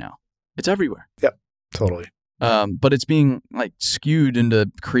market right now. It's everywhere. Yep, totally. But it's being like skewed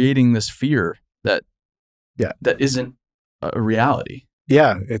into creating this fear that isn't a reality.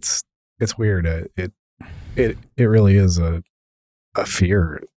 Yeah, it's weird. It really is a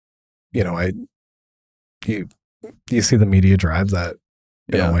fear. You see the media drive that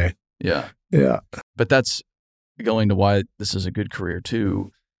in a way. Yeah. Yeah. But that's going to why this is a good career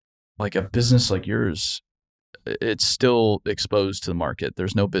too. Like a business like yours, it's still exposed to the market.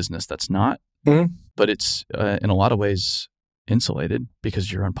 There's no business that's not. But it's in a lot of ways insulated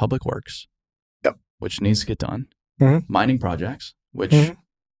because you're on public works, which needs to get done. Mining projects, which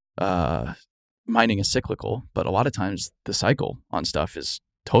mining is cyclical, but a lot of times the cycle on stuff is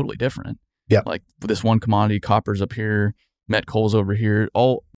totally different. Yeah, like this one commodity, copper's up here, met coal's over here.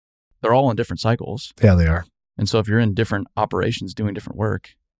 They're all in different cycles. Yeah, they are. And so if you're in different operations doing different work,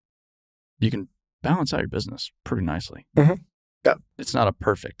 you can balance out your business pretty nicely. Yeah, it's not a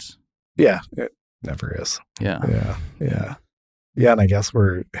perfect. Yeah, it never is. Yeah. And I guess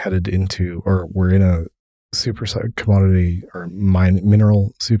we're headed into, or we're in a super commodity or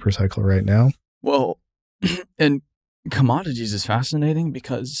mineral super cycle right now. Well, and commodities is fascinating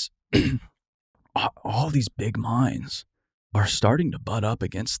because all these big mines are starting to butt up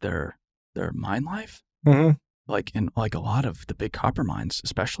against their mine life. Like in like a lot of the big copper mines,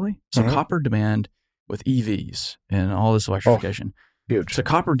 especially. So copper demand with EVs and all this electrification. Huge. So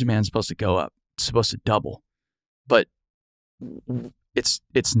copper demand is supposed to go up. It's supposed to double, but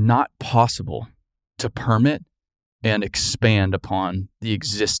it's not possible to permit and expand upon the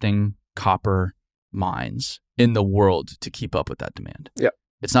existing copper mines in the world to keep up with that demand. Yeah,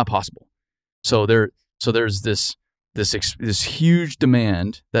 it's not possible. So there's this huge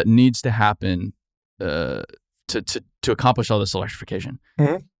demand that needs to happen to accomplish all this electrification.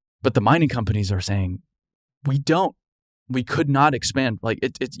 But the mining companies are saying we could not expand. Like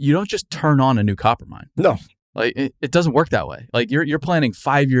you don't just turn on a new copper mine. No. Like it doesn't work that way. Like you're planning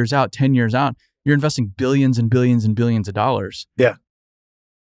 5 years out, 10 years out. You're investing billions and billions and billions of dollars. Yeah.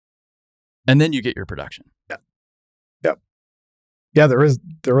 And then you get your production. Yeah. There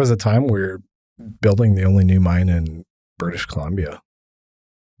was a time we were building the only new mine in British Columbia.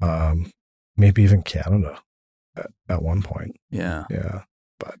 Maybe even Canada at one point. Yeah.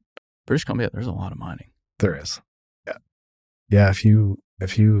 But British Columbia, there's a lot of mining. There is. Yeah, if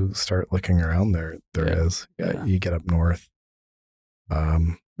you start looking around there is. Yeah. You get up north.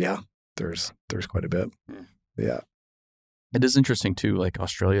 There's quite a bit. Yeah. It is interesting too. Like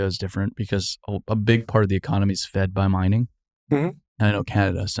Australia is different because a big part of the economy is fed by mining. Mm-hmm. And I know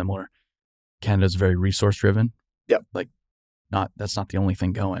Canada is similar. Canada's very resource driven. Yep. Like that's not the only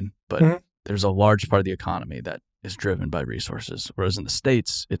thing going, but there's a large part of the economy that is driven by resources. Whereas in the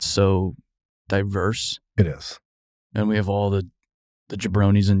States, it's so diverse. It is. And we have all the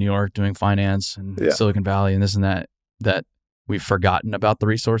jabronis in New York doing finance and Silicon Valley and this and that we've forgotten about the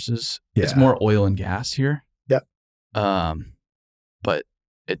resources. Yeah. It's more oil and gas here. Yep. But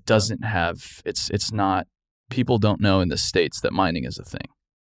it doesn't have, it's not, people don't know in the States that mining is a thing.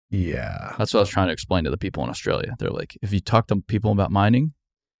 Yeah. That's what I was trying to explain to the people in Australia. They're like, if you talk to people about mining,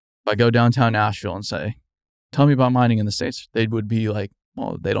 if I go downtown Nashville and say, tell me about mining in the States, they would be like,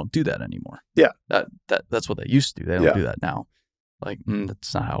 well, they don't do that anymore. Yeah. That's what they used to do. They don't do that now. Like,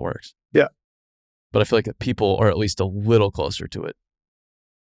 that's not how it works. Yeah. But I feel like that people are at least a little closer to it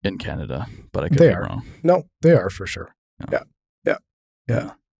in Canada, but I could be wrong. No, they are for sure.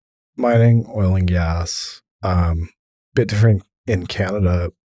 Yeah. Mining, oil and gas, bit different in Canada.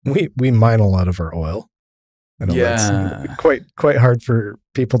 We mine a lot of our oil. I know that's quite hard for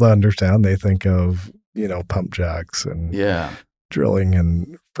people to understand. They think of, pump jacks and drilling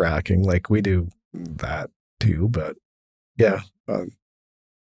and fracking. Like we do that too, but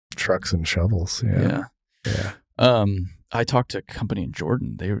trucks and shovels. Yeah. I talked to a company in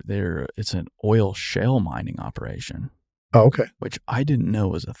Jordan. It's an oil shale mining operation. Oh, okay. Which I didn't know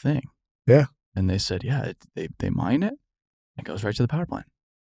was a thing. Yeah. And they said, they mine it. It goes right to the power plant.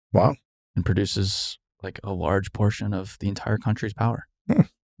 Wow. And produces like a large portion of the entire country's power.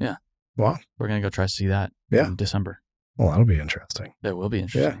 Yeah. Wow. We're going to go try to see that in December. Well, that'll be interesting. That will be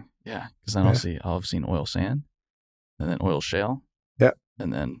interesting. Yeah. Because then I'll have seen oil sand and then oil shale. Yeah.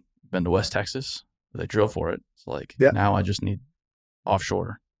 And then been to West Texas. They drill for it. It's like, now I just need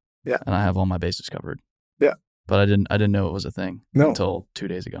offshore. Yeah. And I have all my bases covered. Yeah. But I didn't know it was a thing until 2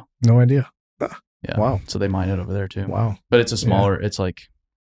 days ago. No idea. Yeah. Wow. So they mine it over there too. Wow. But it's a smaller, it's like,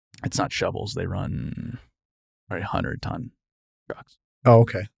 it's not shovels. They run 100-ton trucks. Oh,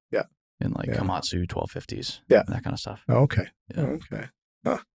 okay. Yeah. In like Komatsu 1250s. Yeah. That kind of stuff. Oh, okay. Yeah. Okay.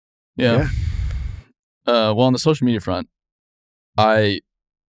 Huh. Yeah. Well, on the social media front, I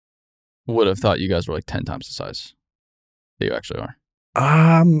would have thought you guys were like 10 times the size that you actually are.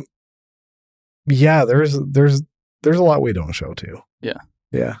 Yeah, there's a lot we don't show too. Yeah.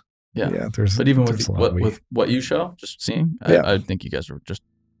 But even with what you show, just seeing, I think you guys were just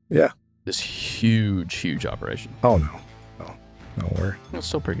this huge operation. Oh no, we're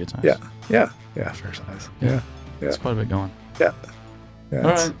still pretty good size. Yeah, fair size. Yeah, it's quite a bit going. Yeah. All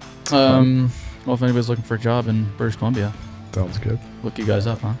right. Well, if anybody's looking for a job in British Columbia, sounds good. Look you guys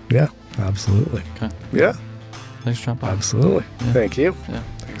up, huh? Yeah, absolutely. Okay. Yeah. Thanks for dropping by. Absolutely. Yeah. Thank you. Yeah.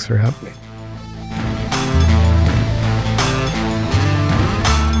 Thanks for having me.